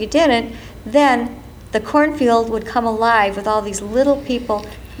 and if you didn't, then the cornfield would come alive with all these little people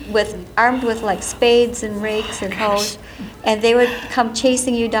armed with like spades and rakes and hoes, and they would come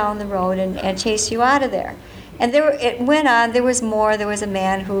chasing you down the road and chase you out of there. And it went on. There was more. There was a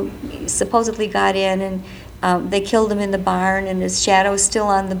man who supposedly got in, and they killed him in the barn, and his shadow's still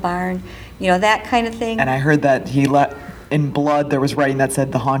on the barn, that kind of thing. And I heard that he in blood there was writing that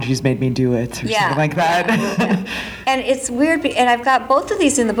said, "The Haunchies made me do it," or something like that. Yeah. And it's weird, and I've got both of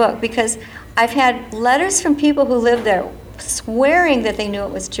these in the book because I've had letters from people who lived there swearing that they knew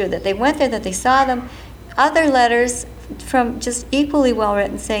it was true, that they went there, that they saw them. Other letters from just equally well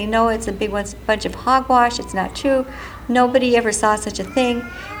written saying, no, it's a big bunch of hogwash, it's not true, nobody ever saw such a thing,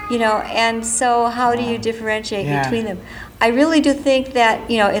 and so how do you differentiate between them? I really do think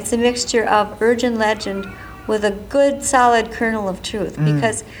that, it's a mixture of urban legend with a good solid kernel of truth,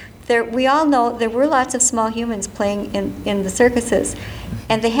 because we all know there were lots of small humans playing in the circuses,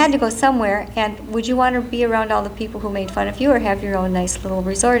 and they had to go somewhere, and would you want to be around all the people who made fun of you or have your own nice little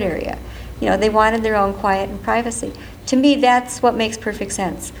resort area? They wanted their own quiet and privacy. To me, that's what makes perfect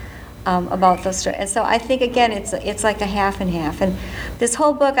sense about those stories. And so I think, again, it's like a half and half. And this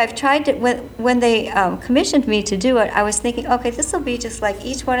whole book, I've tried to, when they commissioned me to do it, I was thinking, okay, this will be just like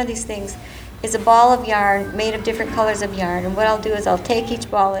each one of these things is a ball of yarn made of different colors of yarn. And what I'll do is I'll take each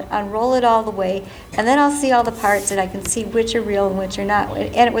ball and unroll it all the way, and then I'll see all the parts and I can see which are real and which are not.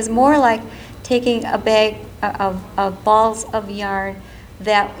 And it was more like taking a bag of balls of yarn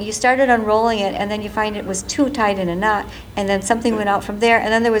that you started unrolling it, and then you find it was too tight in a knot, and then something went out from there,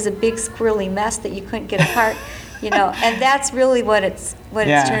 and then there was a big squirrely mess that you couldn't get apart, and that's really what it's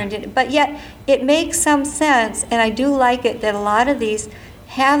turned into. But yet it makes some sense, and I do like it that a lot of these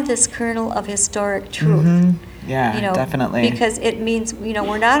have this kernel of historic truth. Mm-hmm. Yeah, definitely. Because it means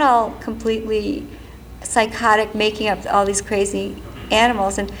we're not all completely psychotic, making up all these crazy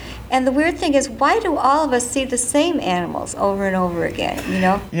animals, and the weird thing is, why do all of us see the same animals over and over again?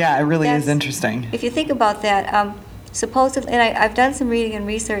 Yeah, it really is interesting. If you think about that, supposedly, and I've done some reading and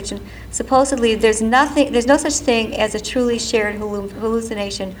research, and supposedly there's no such thing as a truly shared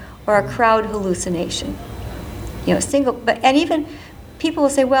hallucination or a crowd hallucination. And even people will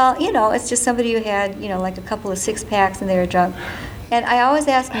say, well, it's just somebody who had, like a couple of six-packs and they were drunk. And I always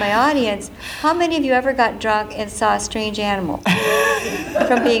ask my audience, how many of you ever got drunk and saw a strange animal?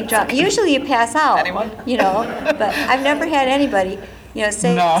 from being drunk. Usually you pass out. Anyone? But I've never had anybody,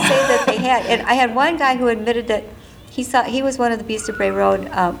 say that they had. And I had one guy who admitted that he was one of the Beasts of Bray Road.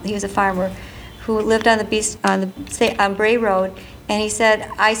 He was a farmer who lived on on Bray Road, and he said,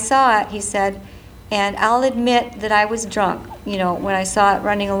 I saw it, he said, and I'll admit that I was drunk, when I saw it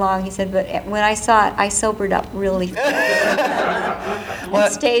running along. He said, but when I saw it, I sobered up really fast.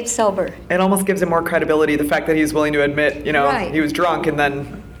 And stayed sober. It almost gives him more credibility, the fact that he's willing to admit, Right. he was drunk, and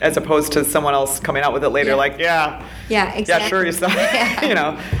then as opposed to someone else coming out with it later, Yeah, exactly. yeah, sure, you saw it,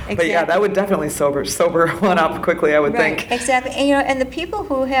 Exactly. But yeah, that would definitely sober one up quickly, I would Right, think. exactly. And the people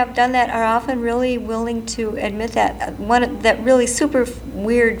who have done that are often really willing to admit that. That really super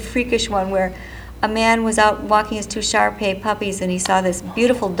weird, freakish one where a man was out walking his two Shar-Pei puppies and he saw this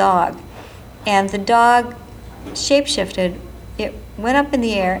beautiful dog, and the dog shapeshifted. It went up in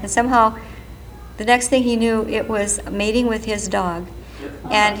the air, and somehow the next thing he knew, it was mating with his dog.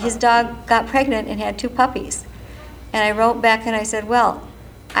 And his dog got pregnant and had two puppies. And I wrote back and I said, well,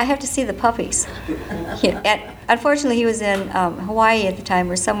 I have to see the puppies. And unfortunately, he was in Hawaii at the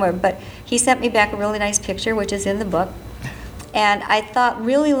time or somewhere, but he sent me back a really nice picture, which is in the book. And I thought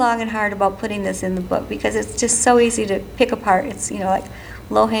really long and hard about putting this in the book because it's just so easy to pick apart. It's, like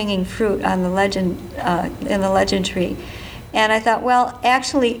low-hanging fruit on the legend, in the legend tree. And I thought, well,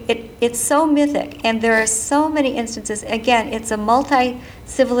 actually, it's so mythic, and there are so many instances. Again, it's a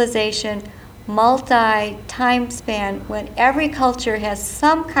multi-civilization, multi-time span when every culture has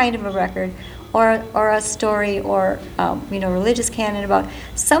some kind of a record or a story or, religious canon about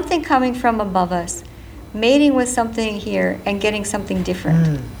something coming from above us, mating with something here and getting something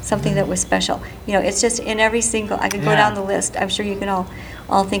different, something that was special. It's just in every single, I could go down the list. I'm sure you can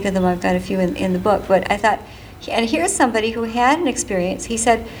all think of them. I've got a few in the book. But I thought, and here's somebody who had an experience. He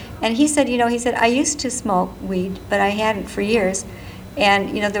said, I used to smoke weed, but I hadn't for years.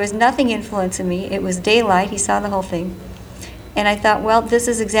 And, there was nothing influencing me. It was daylight. He saw the whole thing. And I thought, well, this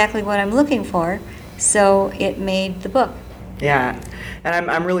is exactly what I'm looking for. So it made the book. Yeah. And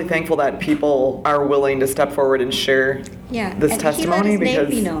I'm really thankful that people are willing to step forward and share this testimony. He let his name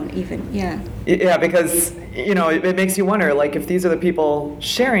be known even, Yeah, because, it makes you wonder, like, if these are the people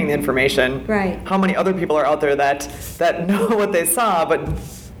sharing the information, right, how many other people are out there that know what they saw, but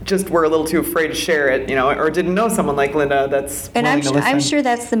just were a little too afraid to share it, or didn't know someone like Linda that's willing to listen. I'm sure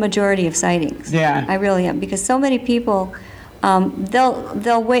that's the majority of sightings. Yeah. I really am, because so many people,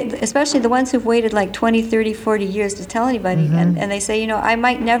 they'll wait, especially the ones who've waited like 20, 30, 40 years to tell anybody, and they say, I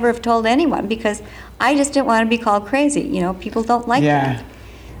might never have told anyone because I just didn't want to be called crazy. People don't like that.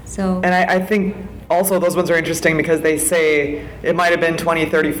 So. And I think also those ones are interesting because they say it might have been 20,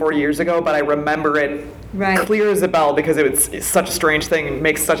 30, 40 years ago, but I remember it clear as a bell because it's such a strange thing and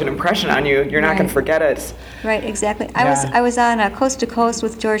makes such an impression on you. You're not going to forget it. Right, exactly. I was on Coast to Coast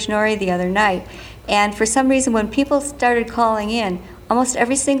with George Norrie the other night, and for some reason when people started calling in, almost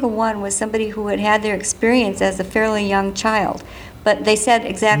every single one was somebody who had had their experience as a fairly young child. But they said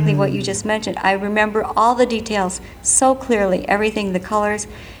exactly what you just mentioned. I remember all the details so clearly, everything, the colors,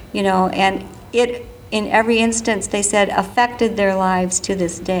 and it, in every instance, they said, affected their lives to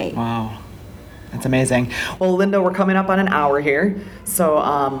this day. Wow. That's amazing. Well, Linda, we're coming up on an hour here.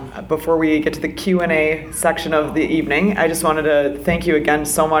 So before we get to the Q&A section of the evening, I just wanted to thank you again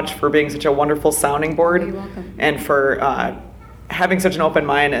so much for being such a wonderful sounding board. You're welcome. And for having such an open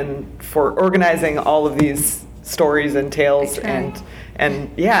mind and for organizing all of these stories and tales.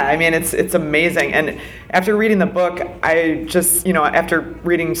 And yeah, I mean, it's amazing. And after reading the book, I just, after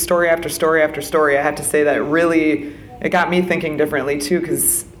reading story after story after story, I have to say that it got me thinking differently too,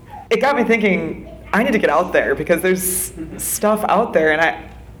 because it got me thinking, I need to get out there because there's stuff out there, and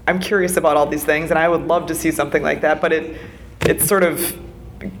I'm curious about all these things, and I would love to see something like that, but it sort of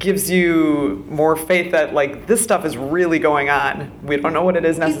gives you more faith that, like, this stuff is really going on. We don't know what it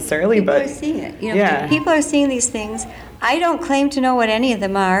is necessarily, but... People are seeing it. People are seeing these things. I don't claim to know what any of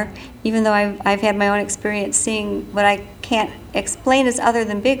them are, even though I've had my own experience seeing what I can't explain as other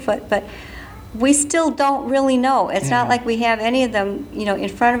than Bigfoot, but we still don't really know. It's not like we have any of them, in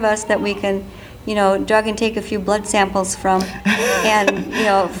front of us that we can, drug and take a few blood samples from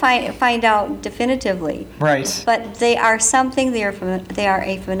and, find out definitively. Right. But they are something. They are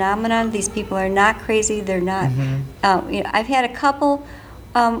a phenomenon. These people are not crazy. They're not. I've had a couple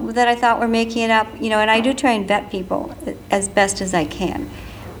that I thought were making it up, and I do try and vet people as best as I can.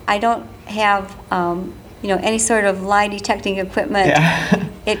 I don't have, any sort of lie detecting equipment. Yeah.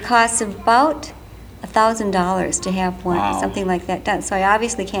 It costs about $1,000 to have one, Wow. something like that done. So I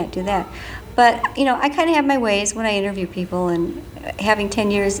obviously can't do that. But, I kind of have my ways when I interview people, and having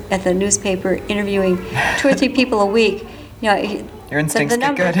 10 years at the newspaper interviewing 2 or 3 people a week, Your instincts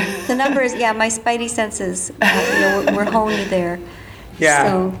get good. The numbers, yeah, my spidey senses, we're honed there. Yeah,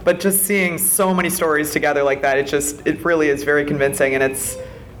 So. But just seeing so many stories together like that, it really is very convincing, and it's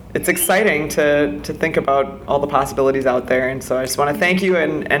exciting to think about all the possibilities out there. And so I just want to thank you,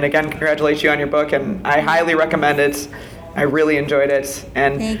 and again, congratulate you on your book, and I highly recommend it. I really enjoyed it,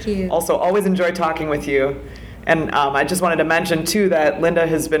 and thank you. Also always enjoyed talking with you. And I just wanted to mention, too, that Linda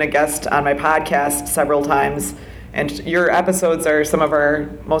has been a guest on my podcast several times, and your episodes are some of our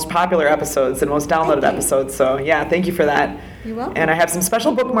most popular episodes and most downloaded episodes. So, yeah, thank you for that. You're welcome. And I have some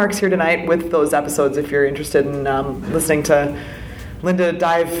special bookmarks here tonight with those episodes if you're interested in listening to Linda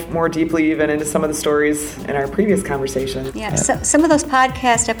dive more deeply even into some of the stories in our previous conversation. Yeah, so, some of those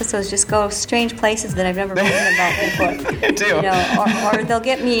podcast episodes just go strange places that I've never written about before. They do. Or they'll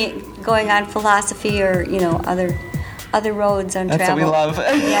get me going on philosophy or, other roads on That's travel. That's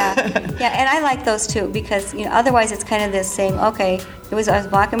what we love. Yeah, and I like those too because, otherwise it's kind of this saying, okay, I was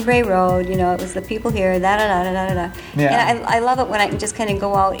walking Bray Road, it was the people here, da-da-da-da-da-da. Yeah. And I love it when I can just kind of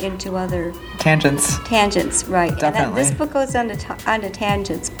go out into other Tangents, right. Definitely. And this book goes onto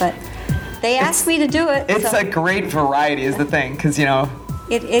tangents, but they asked me to do it. It's a great variety is the thing, because, It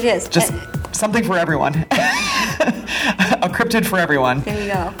is. Just something for everyone. A cryptid for everyone. There you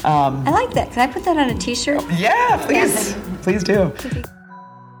go. I like that. Can I put that on a t-shirt? Yeah, please. Please do.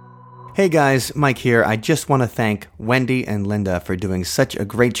 Hey guys, Mike here. I just want to thank Wendy and Linda for doing such a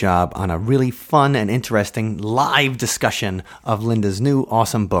great job on a really fun and interesting live discussion of Linda's new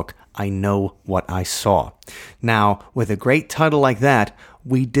awesome book, I Know What I Saw. Now, with a great title like that,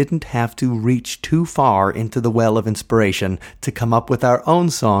 we didn't have to reach too far into the well of inspiration to come up with our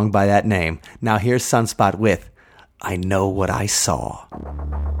own song by that name. Now here's Sunspot with I Know What I Saw.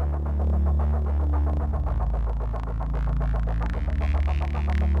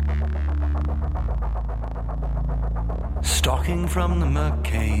 Stalking from the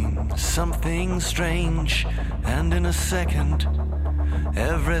McCain, something strange, and in a second,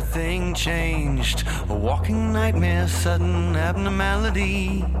 everything changed. A walking nightmare, sudden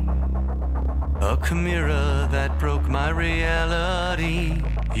abnormality, a chimera that broke my reality.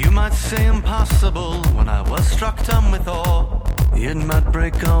 You might say impossible when I was struck dumb with awe. It might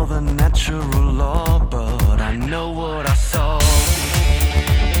break all the natural law, but I know what I saw.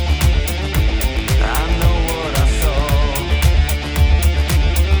 I know what I saw.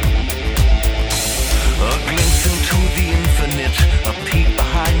 A glimpse into the infinite, a peek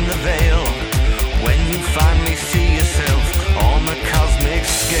behind the veil. When you finally see yourself on the cosmic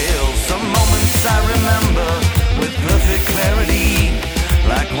scale. Some moments I remember with perfect clarity,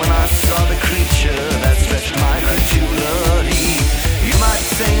 like when I saw the creature that stretched my credulity. You might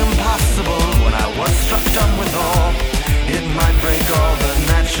say impossible when I was struck dumb with awe. It might break all the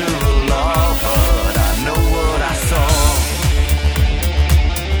natural law, but I know what I saw.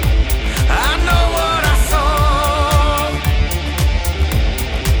 I know what I saw.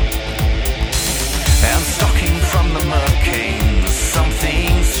 And stalking from the McCain,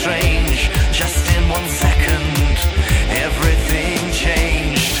 something strange. Just in 1 second, everything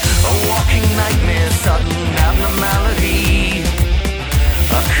changed. A walking nightmare, sudden abnormality,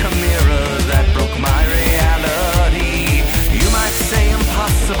 a chimera that broke my reality. You might say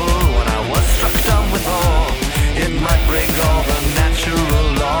impossible when I was struck dumb with awe. It might break all the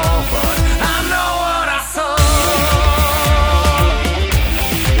natural law, but I know what I saw.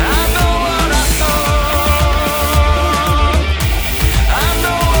 I know what I saw. I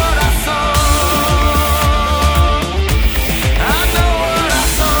know what I saw. I know what I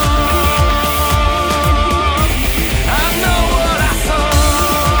saw. I know what I saw.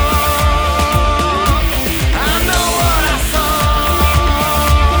 I know what I saw.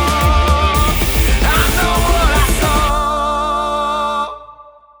 I know what I saw.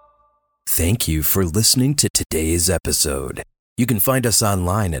 Thank you for listening to today's episode. You can find us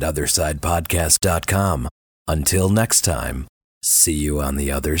online at othersidepodcast.com. Until next time, see you on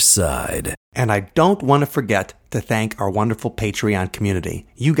the other side. And I don't want to forget to thank our wonderful Patreon community.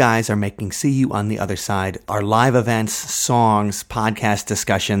 You guys are making See You on the Other Side, our live events, songs, podcast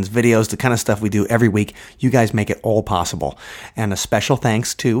discussions, videos, the kind of stuff we do every week. You guys make it all possible. And a special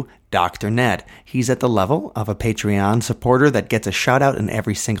thanks to Dr. Ned. He's at the level of a Patreon supporter that gets a shout out in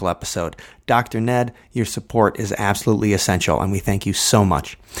every single episode. Dr. Ned, your support is absolutely essential, and we thank you so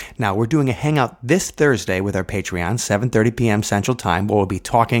much. Now, we're doing a hangout this Thursday with our Patreon, 7:30 p.m. Central Time, where we'll be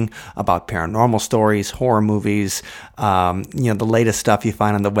talking about paranormal stories, horror movies, the latest stuff you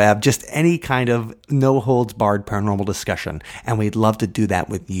find on the web, just any kind of no-holds-barred paranormal discussion, and we'd love to do that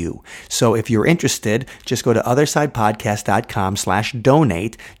with you. So if you're interested, just go to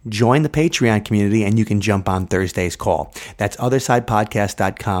othersidepodcast.com/donate, join the Patreon community and you can jump on Thursday's call. That's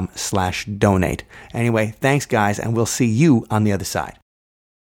othersidepodcast.com/donate. Anyway, thanks guys, and we'll see you on the other side.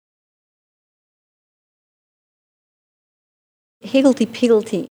 Higgledy-piggledy.